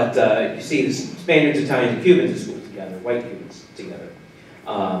 But you see the Spaniards, Italians, and Cubans in schools together, white Cubans together,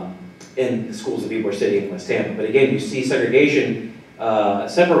 in the schools of Ybor City and West Tampa. But again, you see segregation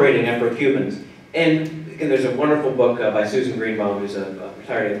separating Afro-Cubans. And again, there's a wonderful book by Susan Greenbaum, who's a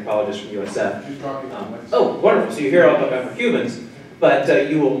retired anthropologist from USF. She's talking oh, wonderful. So you hear all about Afro-Cubans, but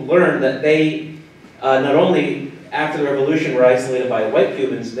you will learn that they, not only after the revolution were isolated by the white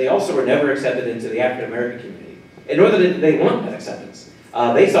Cubans, they also were never accepted into the African-American community. And nor did they want that acceptance.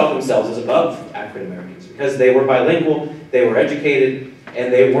 They saw themselves as above African-Americans because they were bilingual, they were educated,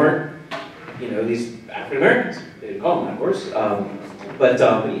 and they weren't, these African-Americans. They didn't call them that, of course.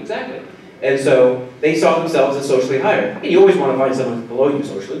 Exactly. And so they saw themselves as socially higher. And you always want to find someone below you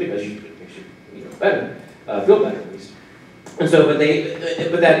socially because it makes you better, feel better at least. And so, but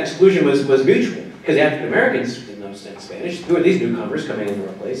that exclusion was mutual because the African Americans didn't understand Spanish. Who are these newcomers coming into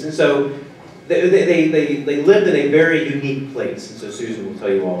our place? And so they lived in a very unique place. And so Susan will tell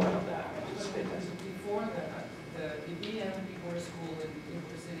you all about that, which is fantastic. Before the BBM before school in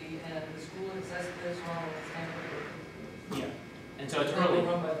Ybor City and the school in Cespedes as well as Tampa. Yeah. And so it's They were early.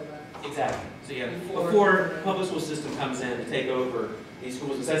 run by the blacks. Exactly. So yeah, before public school system comes in to take over these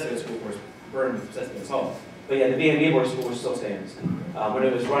schools, the Cespedes School, of course, burned Cespedes Hall. But yeah, the Ybor School still stands. When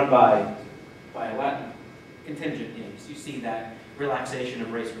it was run by a Latin contingent, you see that relaxation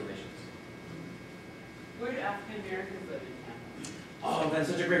of race relations. Where do African Americans live in Tampa? Oh, that's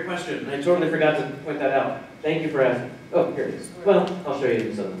such a great question. I totally forgot to point that out. Thank you for asking. Oh, here it is. Well, I'll show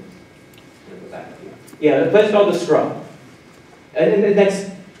you some. Yeah, the place called the Scrub. And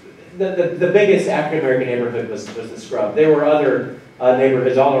that's the biggest African American neighborhood was the Scrub. There were other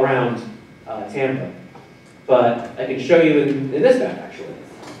neighborhoods all around Tampa. But I can show you in this map, actually.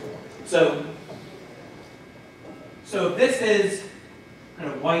 So this is kind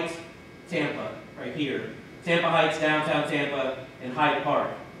of white Tampa right here. Tampa Heights, downtown Tampa, and Hyde Park.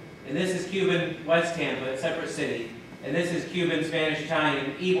 And this is Cuban West Tampa, a separate city. And this is Cuban, Spanish,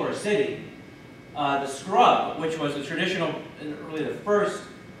 Italian, Ybor City. The Scrub, which was the traditional, really the first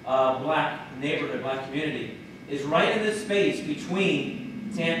black neighborhood, black community, is right in this space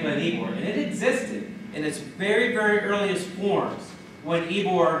between Tampa and Ybor. And it existed in its very, very earliest forms when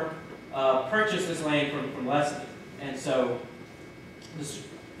Ybor purchased this land from Leslie. And so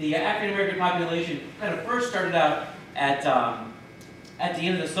the African American population kind of first started out at the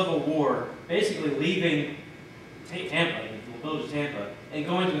end of the Civil War, basically leaving Tampa, the village of Tampa, and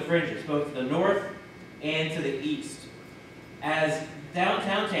going to the fringes, both to the north and to the east. As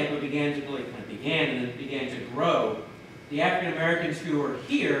downtown Tampa began to grow, the African Americans who were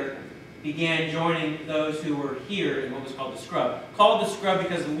here began joining those who were here in what was called the Scrub. Called the Scrub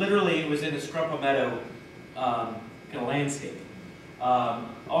because literally it was in the scrub palmetto kind of landscape.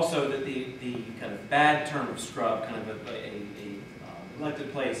 Also, that the kind of bad term of scrub, kind of a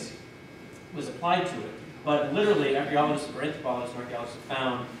elected place, was applied to it. But literally, archaeologists or anthropologists and archaeologists have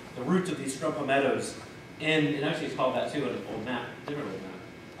found the roots of these scrub palmettos and actually it's called that too on an old map, different old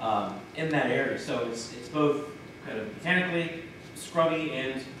map, in that area. So it's both kind of botanically scrubby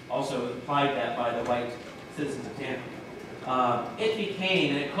and also applied that by the white citizens of Tampa. It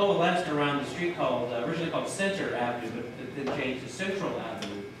became, and it coalesced around the street called, originally called Center Avenue, but then changed to Central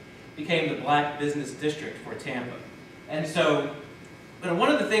Avenue, became the black business district for Tampa. And so,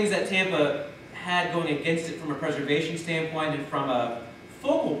 one of the things that Tampa had going against it from a preservation standpoint and from a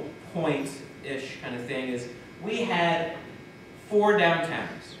focal point-ish kind of thing is we had 4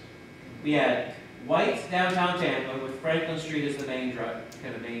 downtowns. We had white downtown Tampa with Franklin Street as the main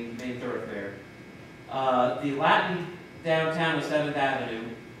main thoroughfare. The Latin downtown of 7th Avenue,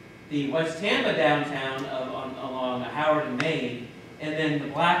 the West Tampa downtown along Howard and Main, and then the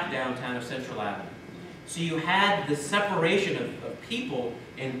black downtown of Central Avenue. So you had the separation of people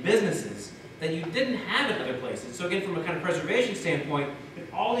and businesses that you didn't have in other places. So again, from a kind of preservation standpoint,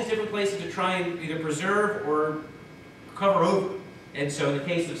 all these different places to try and either preserve or cover over. And so in the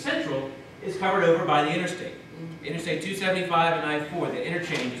case of Central, it's covered over by the interstate. Interstate 275 and I-4, the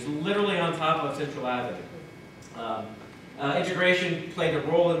interchange is literally on top of Central Avenue. Integration played a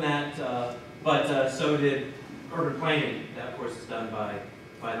role in that, but so did urban planning. That, of course, is done by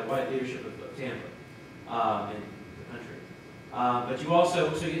the white leadership of Tampa in the country. But you also,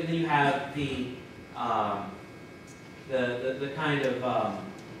 then you have the kind of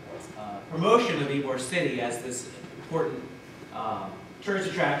promotion of Ybor City as this important tourist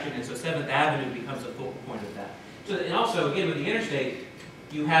attraction, and so 7th Avenue becomes a focal point of that. So, and also, again, with the interstate,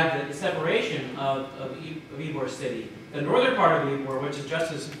 you have the separation of Ybor City. The northern part of Ybor, which is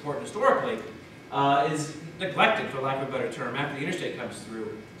just as important historically, is neglected, for lack of a better term, after the interstate comes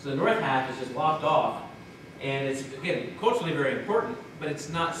through. So the north half is just lopped off, and it's, again, culturally very important, but it's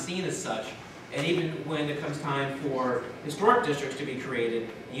not seen as such. And even when it comes time for historic districts to be created,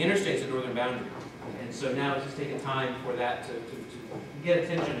 the interstate's the northern boundary. And so now it's just taking time for that to get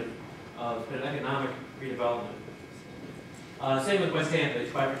attention of kind of economic redevelopment. Same with West Tampa,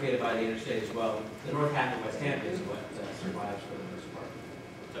 it's bifurcated by the interstate as well. The north half of West Tampa is what survives for the most part.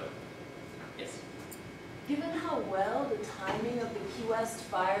 So, yes? Given how well the timing of the Key West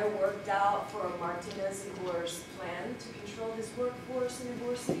fire worked out for Martinez Ybor's plan to control his workforce in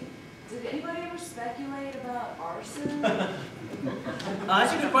Ybor City, did anybody ever speculate about arson?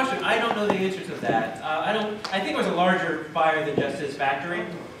 That's a good question. I don't know the answer to that. I think it was a larger fire than just his factory.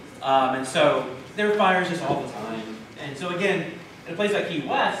 And so there were fires just all the time. And so again, in a place like Key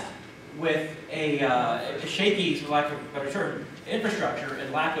West, with a shaky, for lack of a better term, infrastructure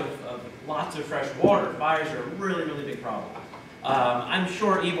and lack of lots of fresh water, fires are a really, really big problem. I'm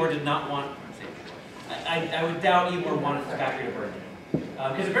sure Ybor did not want, I would doubt Ybor wanted the factory to burn down.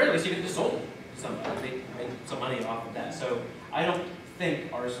 Because at the very least, you could just sold it to somebody, make some money off of that. So I don't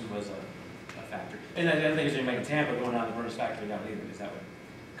think arson was a factor. And the other thing is, you make a Tampa going down to burn his factory down either, because that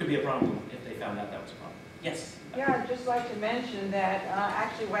could be a problem if they found out that was a problem. Yes? Yeah, I'd just like to mention that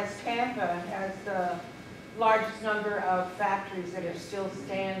actually West Tampa has the largest number of factories that are still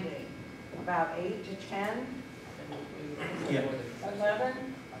standing, about 8 to 10. Yeah.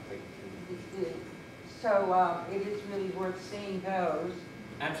 11? So it is really worth seeing those.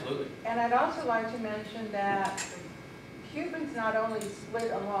 Absolutely. And I'd also like to mention that Cubans not only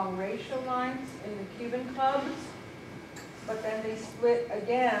split along racial lines in the Cuban clubs, but then they split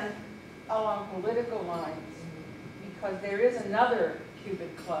again along political lines, because there is another Cuban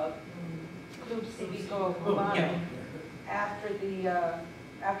club, Club Cívico Cubano, after the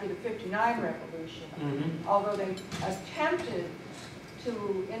 '59 revolution. Although they attempted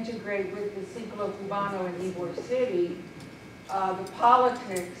to integrate with the Ciclo Cubano in Ybor City, the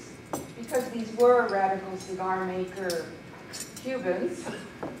politics, because these were radical cigar maker Cubans,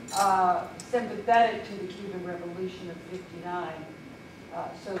 sympathetic to the Cuban Revolution of '59.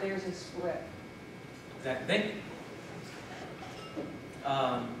 So there's a split. Exactly. Thank you.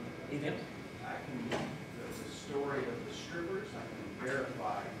 Anything else? I can, the story of the strippers, I can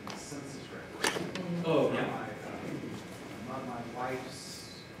verify the census record. Oh, yeah. My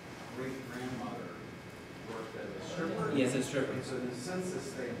wife's great-grandmother worked as a stripper. Yes, a stripper. And so in the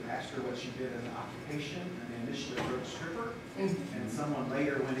census, they asked her what she did as an occupation, and they initially wrote stripper, and someone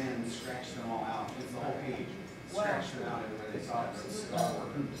later went in and scratched them all out. It's the whole page. Scratched them out where they saw it was a cigar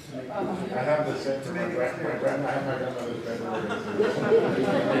worker. I have the same for my grandmother's bedroom.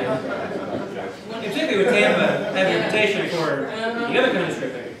 Particularly with Tampa having a reputation for the other kind of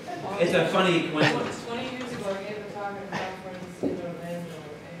stripping. It's a funny coincidence. 20 years ago, I gave a talk at a conference in Orlando,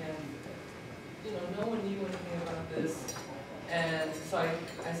 and no one knew anything about this. And so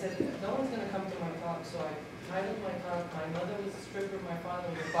I said, no one's going to come to my talk. So I titled my talk, "My mother was a stripper, my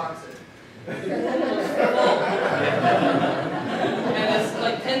father was a boxer." And it's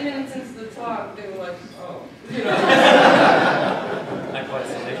like 10 minutes into the talk, they were like, oh, Likewise,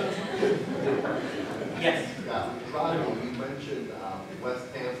 yes. Rodney, you mentioned West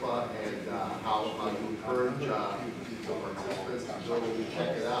Tampa and how you encourage the participants to go and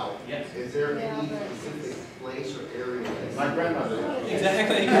check it out. Yes. Is there any specific place or area? My grandmother.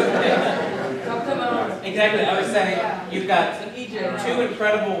 Exactly. come on. Exactly. I was saying you've got two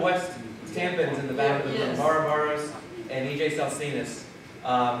incredible West Tampans in the back of the room, Mara Barros and EJ Salsinas.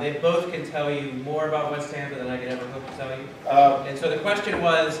 They both can tell you more about West Tampa than I could ever hope to tell you. And so the question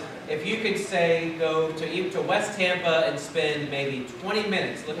was, if you could say go to West Tampa and spend maybe 20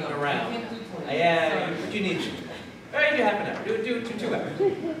 minutes looking around. Yeah, you need half an hour. Do 2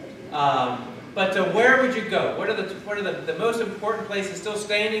 hours. But where would you go? What are the most important places still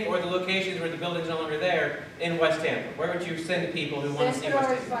standing, or the locations where the building's no longer there in West Tampa? Where would you send people who want to see West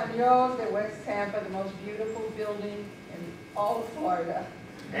City Tampa? of Spanish, the West Tampa, the most beautiful building in all of Florida.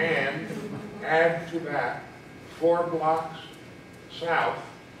 And add to that, 4 blocks south,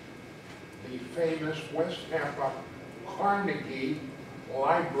 the famous West Tampa Carnegie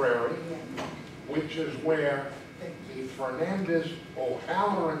Library, which is where the Fernandez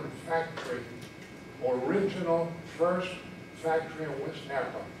O'Halloran factory, original first factory in West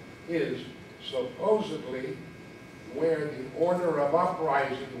Tampa, is supposedly where the order of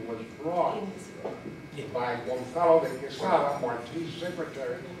uprising was brought by Gonzalo de Quesada, Martinez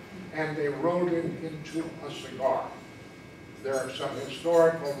secretary, and they wrote it into a cigar. There are some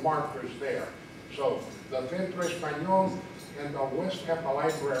historical markers there. So the Centro Español and the West Tampa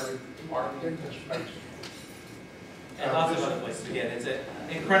Library are indispensable. And lots of other places. Again, it's an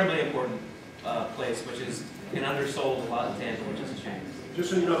incredibly important place, which is undersold a lot in Tampa, which is a shame. Just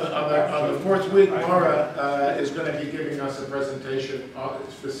so you know, on the 4th week, Mara is going to be giving us a presentation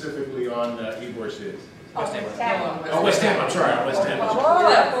specifically on Ybor City. West Tampa. Oh, West Tampa, I'm sorry, West Tampa.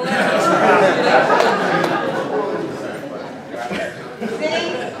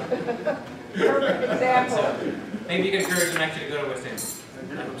 Perfect example. Maybe you can encourage them actually to go to West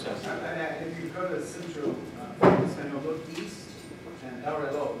Tampa. I'm obsessed. If you go to Central, it's going to look east, and El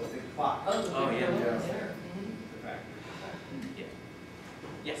Reloj, the big clock. Oh, yeah.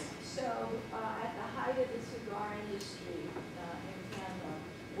 Yes. So, at the height of the cigar industry in Tampa,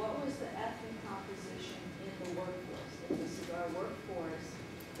 what was the ethnic composition in the workforce, in the cigar workforce?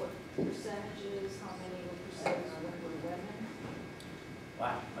 What percentages, how many were women?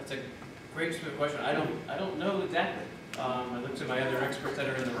 Wow, that's a great specific question. I don't know exactly. I looked to my other experts that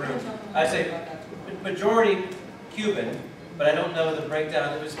are in the room. I say majority Cuban, but I don't know the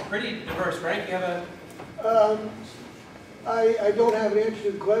breakdown. It was pretty diverse, right? You have a I don't have an answer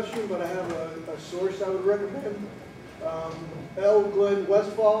to the question, but I have a source I would recommend. L. Glenn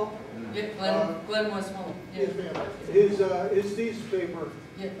Westfall. Yeah, Glenn Westfall. Yeah. Yes, ma'am. His thesis paper,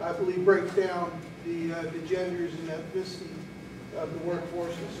 Yeah. I believe, breaks down the genders and ethnicity of the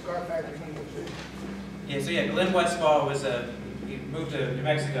workforce in the cigar factory in Ybor City. Yeah, so yeah, Glenn Westfall was he moved to New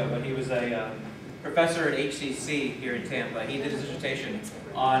Mexico, but he was professor at HCC here in Tampa. He did his dissertation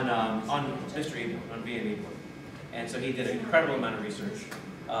on history on Ybor. And so he did an incredible amount of research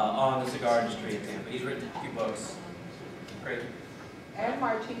on the cigar industry in Tampa. He's written a few books. Great. And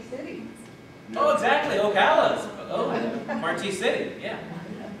Marti City. Oh, exactly. Ocala's. Oh, Marti City. Yeah.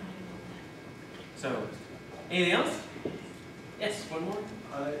 So, anything else? Yes, one more.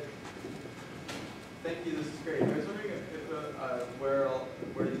 Thank you. This is great. I was wondering if, where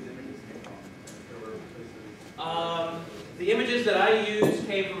these images came from. If there were places. The images that I used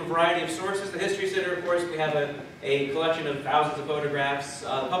came from a variety of sources. The History Center, of course, we have a collection of thousands of photographs.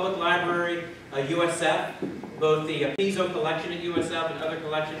 The Public Library, USF, both the Piso collection at USF and other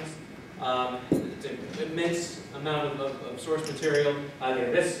collections. It's an immense amount of source material.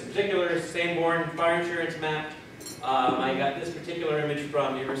 This particular Sanborn fire insurance map. I got this particular image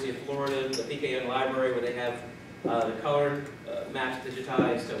from the University of Florida, the PKN Library, where they have the colored maps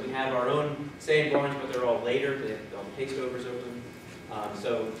digitized. So we have our own Sanborns, but they're all later. They have all the paste overs over them.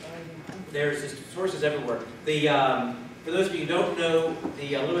 So there's just sources everywhere. For those of you who don't know,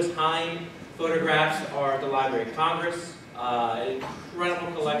 the Lewis Hine photographs are at the Library of Congress. An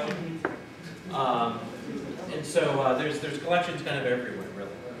incredible collection. And so there's collections kind of everywhere, really.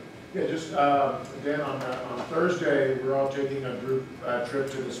 Yeah, just again on Thursday, we're all taking a group trip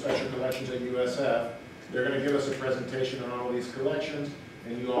to the special collections at USF. They're going to give us a presentation on all these collections,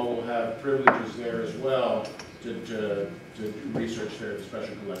 and you all will have privileges there as well to research their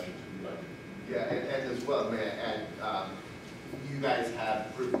special collections if you'd like. Yeah, and as well, may I add, you guys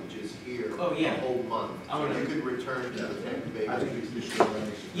have privileges here Oh, yeah. the whole month. So you could return to the Tampa Bay. I think you should.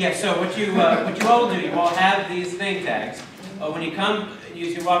 Yeah, so what you all do, you all have these name tags. When you come,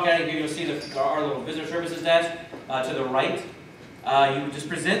 you walk out here, you'll see our little visitor services desk to the right. You just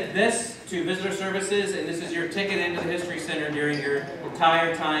present this to visitor services, and this is your ticket into the History Center during your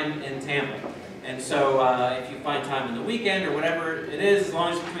entire time in Tampa. And so if you find time in the weekend or whatever it is, as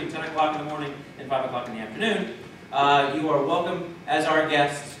long as it's between 10 o'clock in the morning and 5 o'clock in the afternoon, you are welcome as our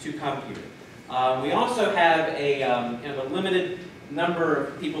guests to come here. We also have a limited number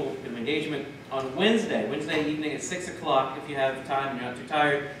of people in engagement on Wednesday evening at 6 o'clock if you have time and you're not too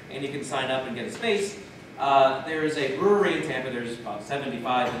tired, and you can sign up and get a space. There is a brewery in Tampa. There's about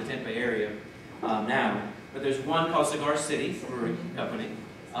 75 in the Tampa area now, but there's one called Cigar City Brewing Company,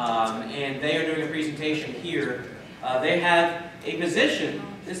 and they are doing a presentation here. They have a position.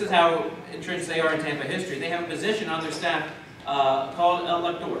 This is how entrenched they are in Tampa history. They have a position on their staff called El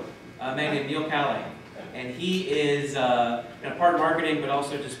Lector, a man named Neil Callahan. And he is part marketing, but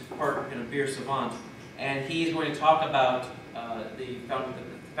also just part beer savant. And he's going to talk about the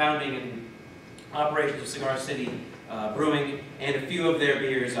founding and operations of Cigar City Brewing and a few of their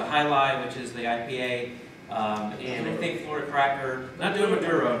beers, Haya, which is the IPA, and I think Florida Cracker. Not doing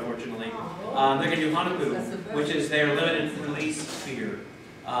Maduro, unfortunately. They're going to do Hanapu, which is their limited release beer.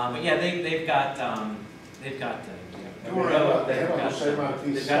 But yeah, they've got Duro, they've got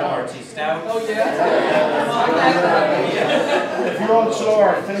Marti Stout. Oh, yeah? If you all saw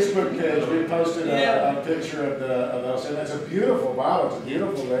our Facebook page, we posted a picture of those, and it's a beautiful bottle. It's a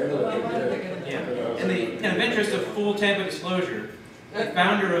beautiful label. Yeah. In the kind of interest of full Tampa disclosure, the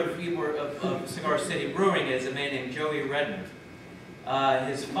founder of Cigar City Brewing is a man named Joey Redner.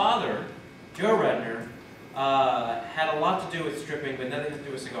 His father, Joe Redner, had a lot to do with stripping, but nothing to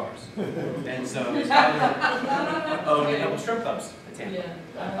do with cigars. And so his father owned a couple strip clubs in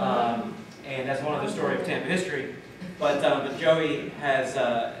Tampa. And that's one of the story of Tampa history. But Joey has,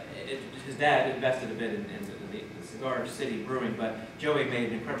 his dad invested a bit in the Cigar City Brewing, but Joey made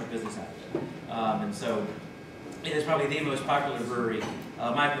an incredible business out of it. And so it is probably the most popular brewery,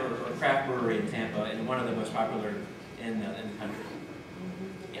 craft brewery in Tampa, and one of the most popular in the country.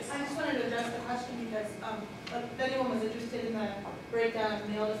 Yes. I just wanted to address the question because if anyone was interested in the breakdown of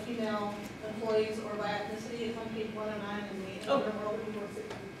male to female employees or by ethnicity, it's on page 109 in the World Ybor City.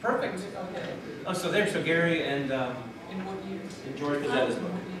 Perfect. Oh, so Gary and George Pizzetta's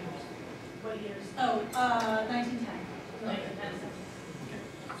book. What years? Oh, 1910. Okay.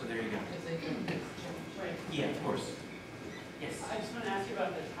 So there you go. Yeah, of course. Yes. I just want to ask you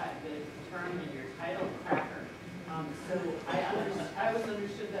about the term in your title, cracker. So I always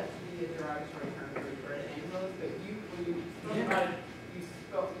understood that to be a derogatory term to refer to Anglos, but when you spoke about it, you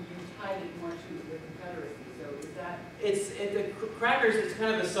tied it more to the Confederacy. So is that? The crackers. It's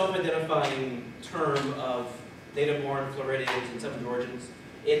kind of a self-identifying term of native-born Floridians and some Georgians.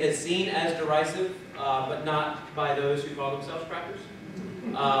 It is seen as derisive, but not by those who call themselves crackers.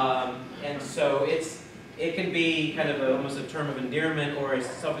 And so it can be kind of almost a term of endearment or a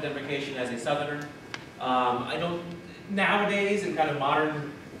self-identification as a Southerner. Nowadays in kind of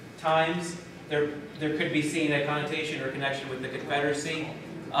modern times, there could be seen a connotation or connection with the Confederacy,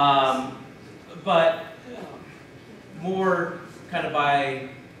 but more kind of by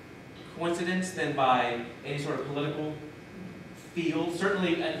coincidence than by any sort of political feel.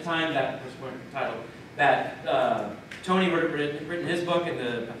 Certainly at the time that was title that Tony had written his book, and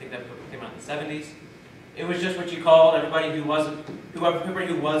I think that book came out in the 70s. It was just what you called everybody who was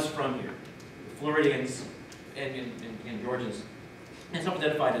from here, Floridians and Georgians, and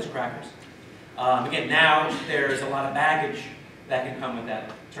self-identified as crackers. Again, now there's a lot of baggage that can come with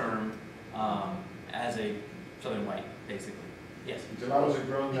that term as a Southern white, basically. Yes? Until I was a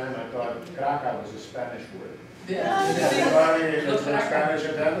grown man, I thought craca was a Spanish word. Yeah. Everybody in Spanish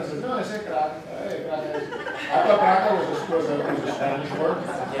attendance says, no, I say craca. Hey, craca. I thought craca was a Spanish word.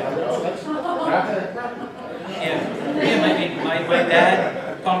 Yeah. No, that's craca. Yeah, my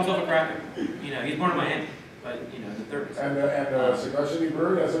dad called himself a cracker. You know, he's born in Miami, but you know, in the 30s. And the Cigar City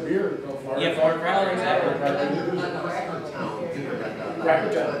Brewery has a beer called Florida. Yeah, Florida Cracker, exactly.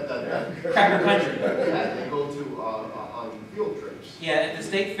 Cracker Town. Cracker Country. They go to on field trips. Yeah, at the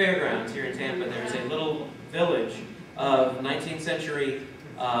state fairgrounds here in Tampa, there's a little village of 19th century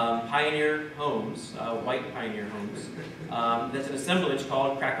pioneer homes, white pioneer homes. That's an assemblage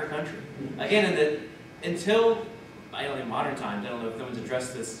called Cracker Country. Again, until I don't know, modern times, I don't know if anyone's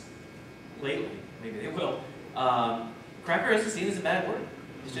addressed this lately. Maybe they will. Cracker isn't seen as a bad word.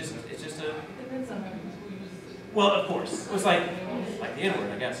 It's just a. It depends on who uses it. Well, of course, it was like the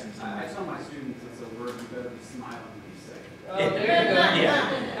N-word, I guess. In some I ways. tell my students it's a word you better be smiling when you say it. Oh, there you go.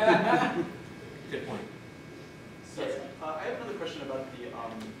 Yeah. Good point. So, I have another question about the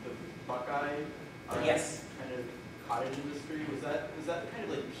Buckeye Yes. kind of cottage industry. Was that kind of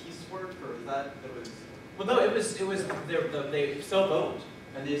like piecework, or was that was? Well, no, it was they self-owned.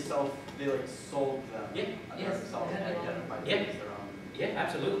 And they like sold them. Yeah. Yes. Self-identified Yeah. as their own. Yeah,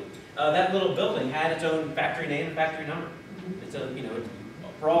 absolutely. That little building had its own factory name and factory number. It's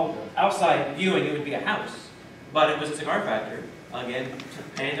for all outside viewing, it would be a house, but it was a cigar factory. Again,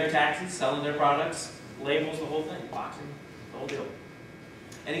 paying their taxes, selling their products, labels, the whole thing, boxing, the whole deal.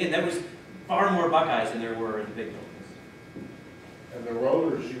 And again, there was far more Buckeyes than there were in the big buildings. And the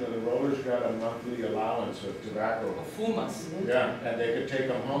rollers got a monthly allowance of tobacco. Fumas. Yeah, and they could take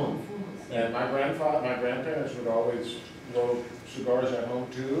them home. And my grandparents would always roll cigars at home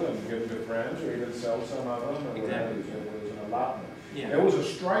too, and give them to friends, or even sell some of them, or whatever. Exactly. There was an allotment. Yeah. There was a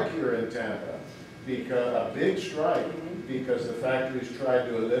strike here in Tampa, a big strike, because the factories tried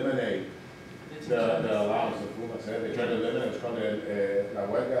to eliminate the allowance of fumas. They tried to eliminate it. It's called la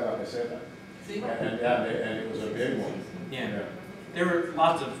huelga de la peseta. And it was a big one. Yeah. There were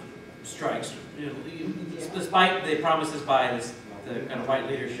lots of strikes, despite the promises by the kind of white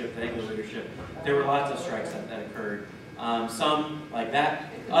leadership, the Anglo leadership. There were lots of strikes that occurred. Some like that.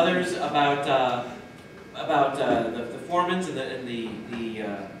 Others about the foremans and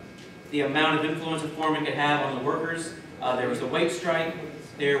the amount of influence a foreman could have on the workers. There was a weight strike.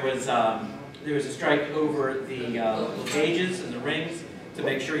 There was a strike over the gauges and the rings to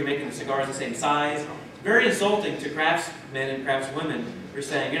make sure you're making the cigars the same size. Very insulting to craftsmen and craftswomen who are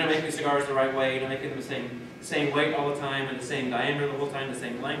saying, you're not making cigars the right way, you're not making them the same weight all the time, and the same diameter the whole time, the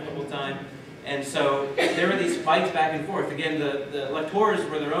same length the whole time. And so there were these fights back and forth. Again, the electors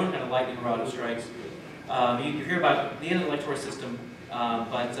were their own kind of lightning rod of strikes. You hear about the end of the electoral system,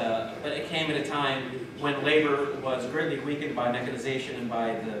 but it came at a time when labor was greatly weakened by mechanization and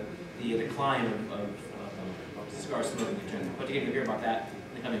by the decline of cigar smoking in general. But again, you'll hear about that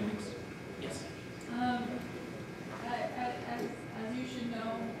in the coming weeks. Yes? As you should know,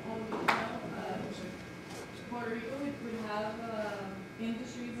 Puerto Rico would have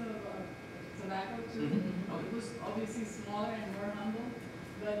industries of tobacco too. It was obviously smaller and more humble,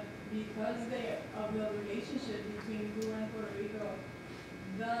 but because of the relationship between Cuba and Puerto Rico,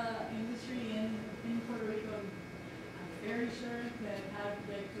 the industry in Puerto Rico, I'm very sure that had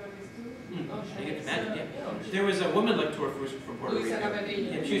lectores too. I can imagine, yeah. There was a woman lector from Puerto Rico.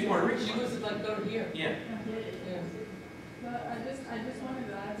 Yeah, she was Puerto Rican. She was like down here. Yeah. But I just wanted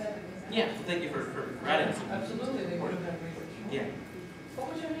to add that. Yeah, well, thank you for adding this. Absolutely, they would have done research. Yeah.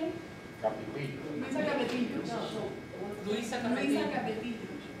 What was your name? Luisa Capetillo. Luisa Luisa Capetillo.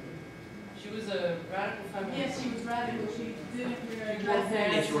 She was a radical feminist. Yes, she was radical. She didn't wear She wore dresses.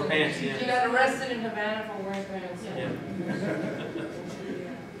 pants. Yeah, she wore pants, yeah. She got arrested in Havana for wearing pants. Yeah.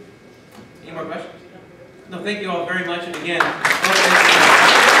 Any more questions? No, thank you all very much, and again,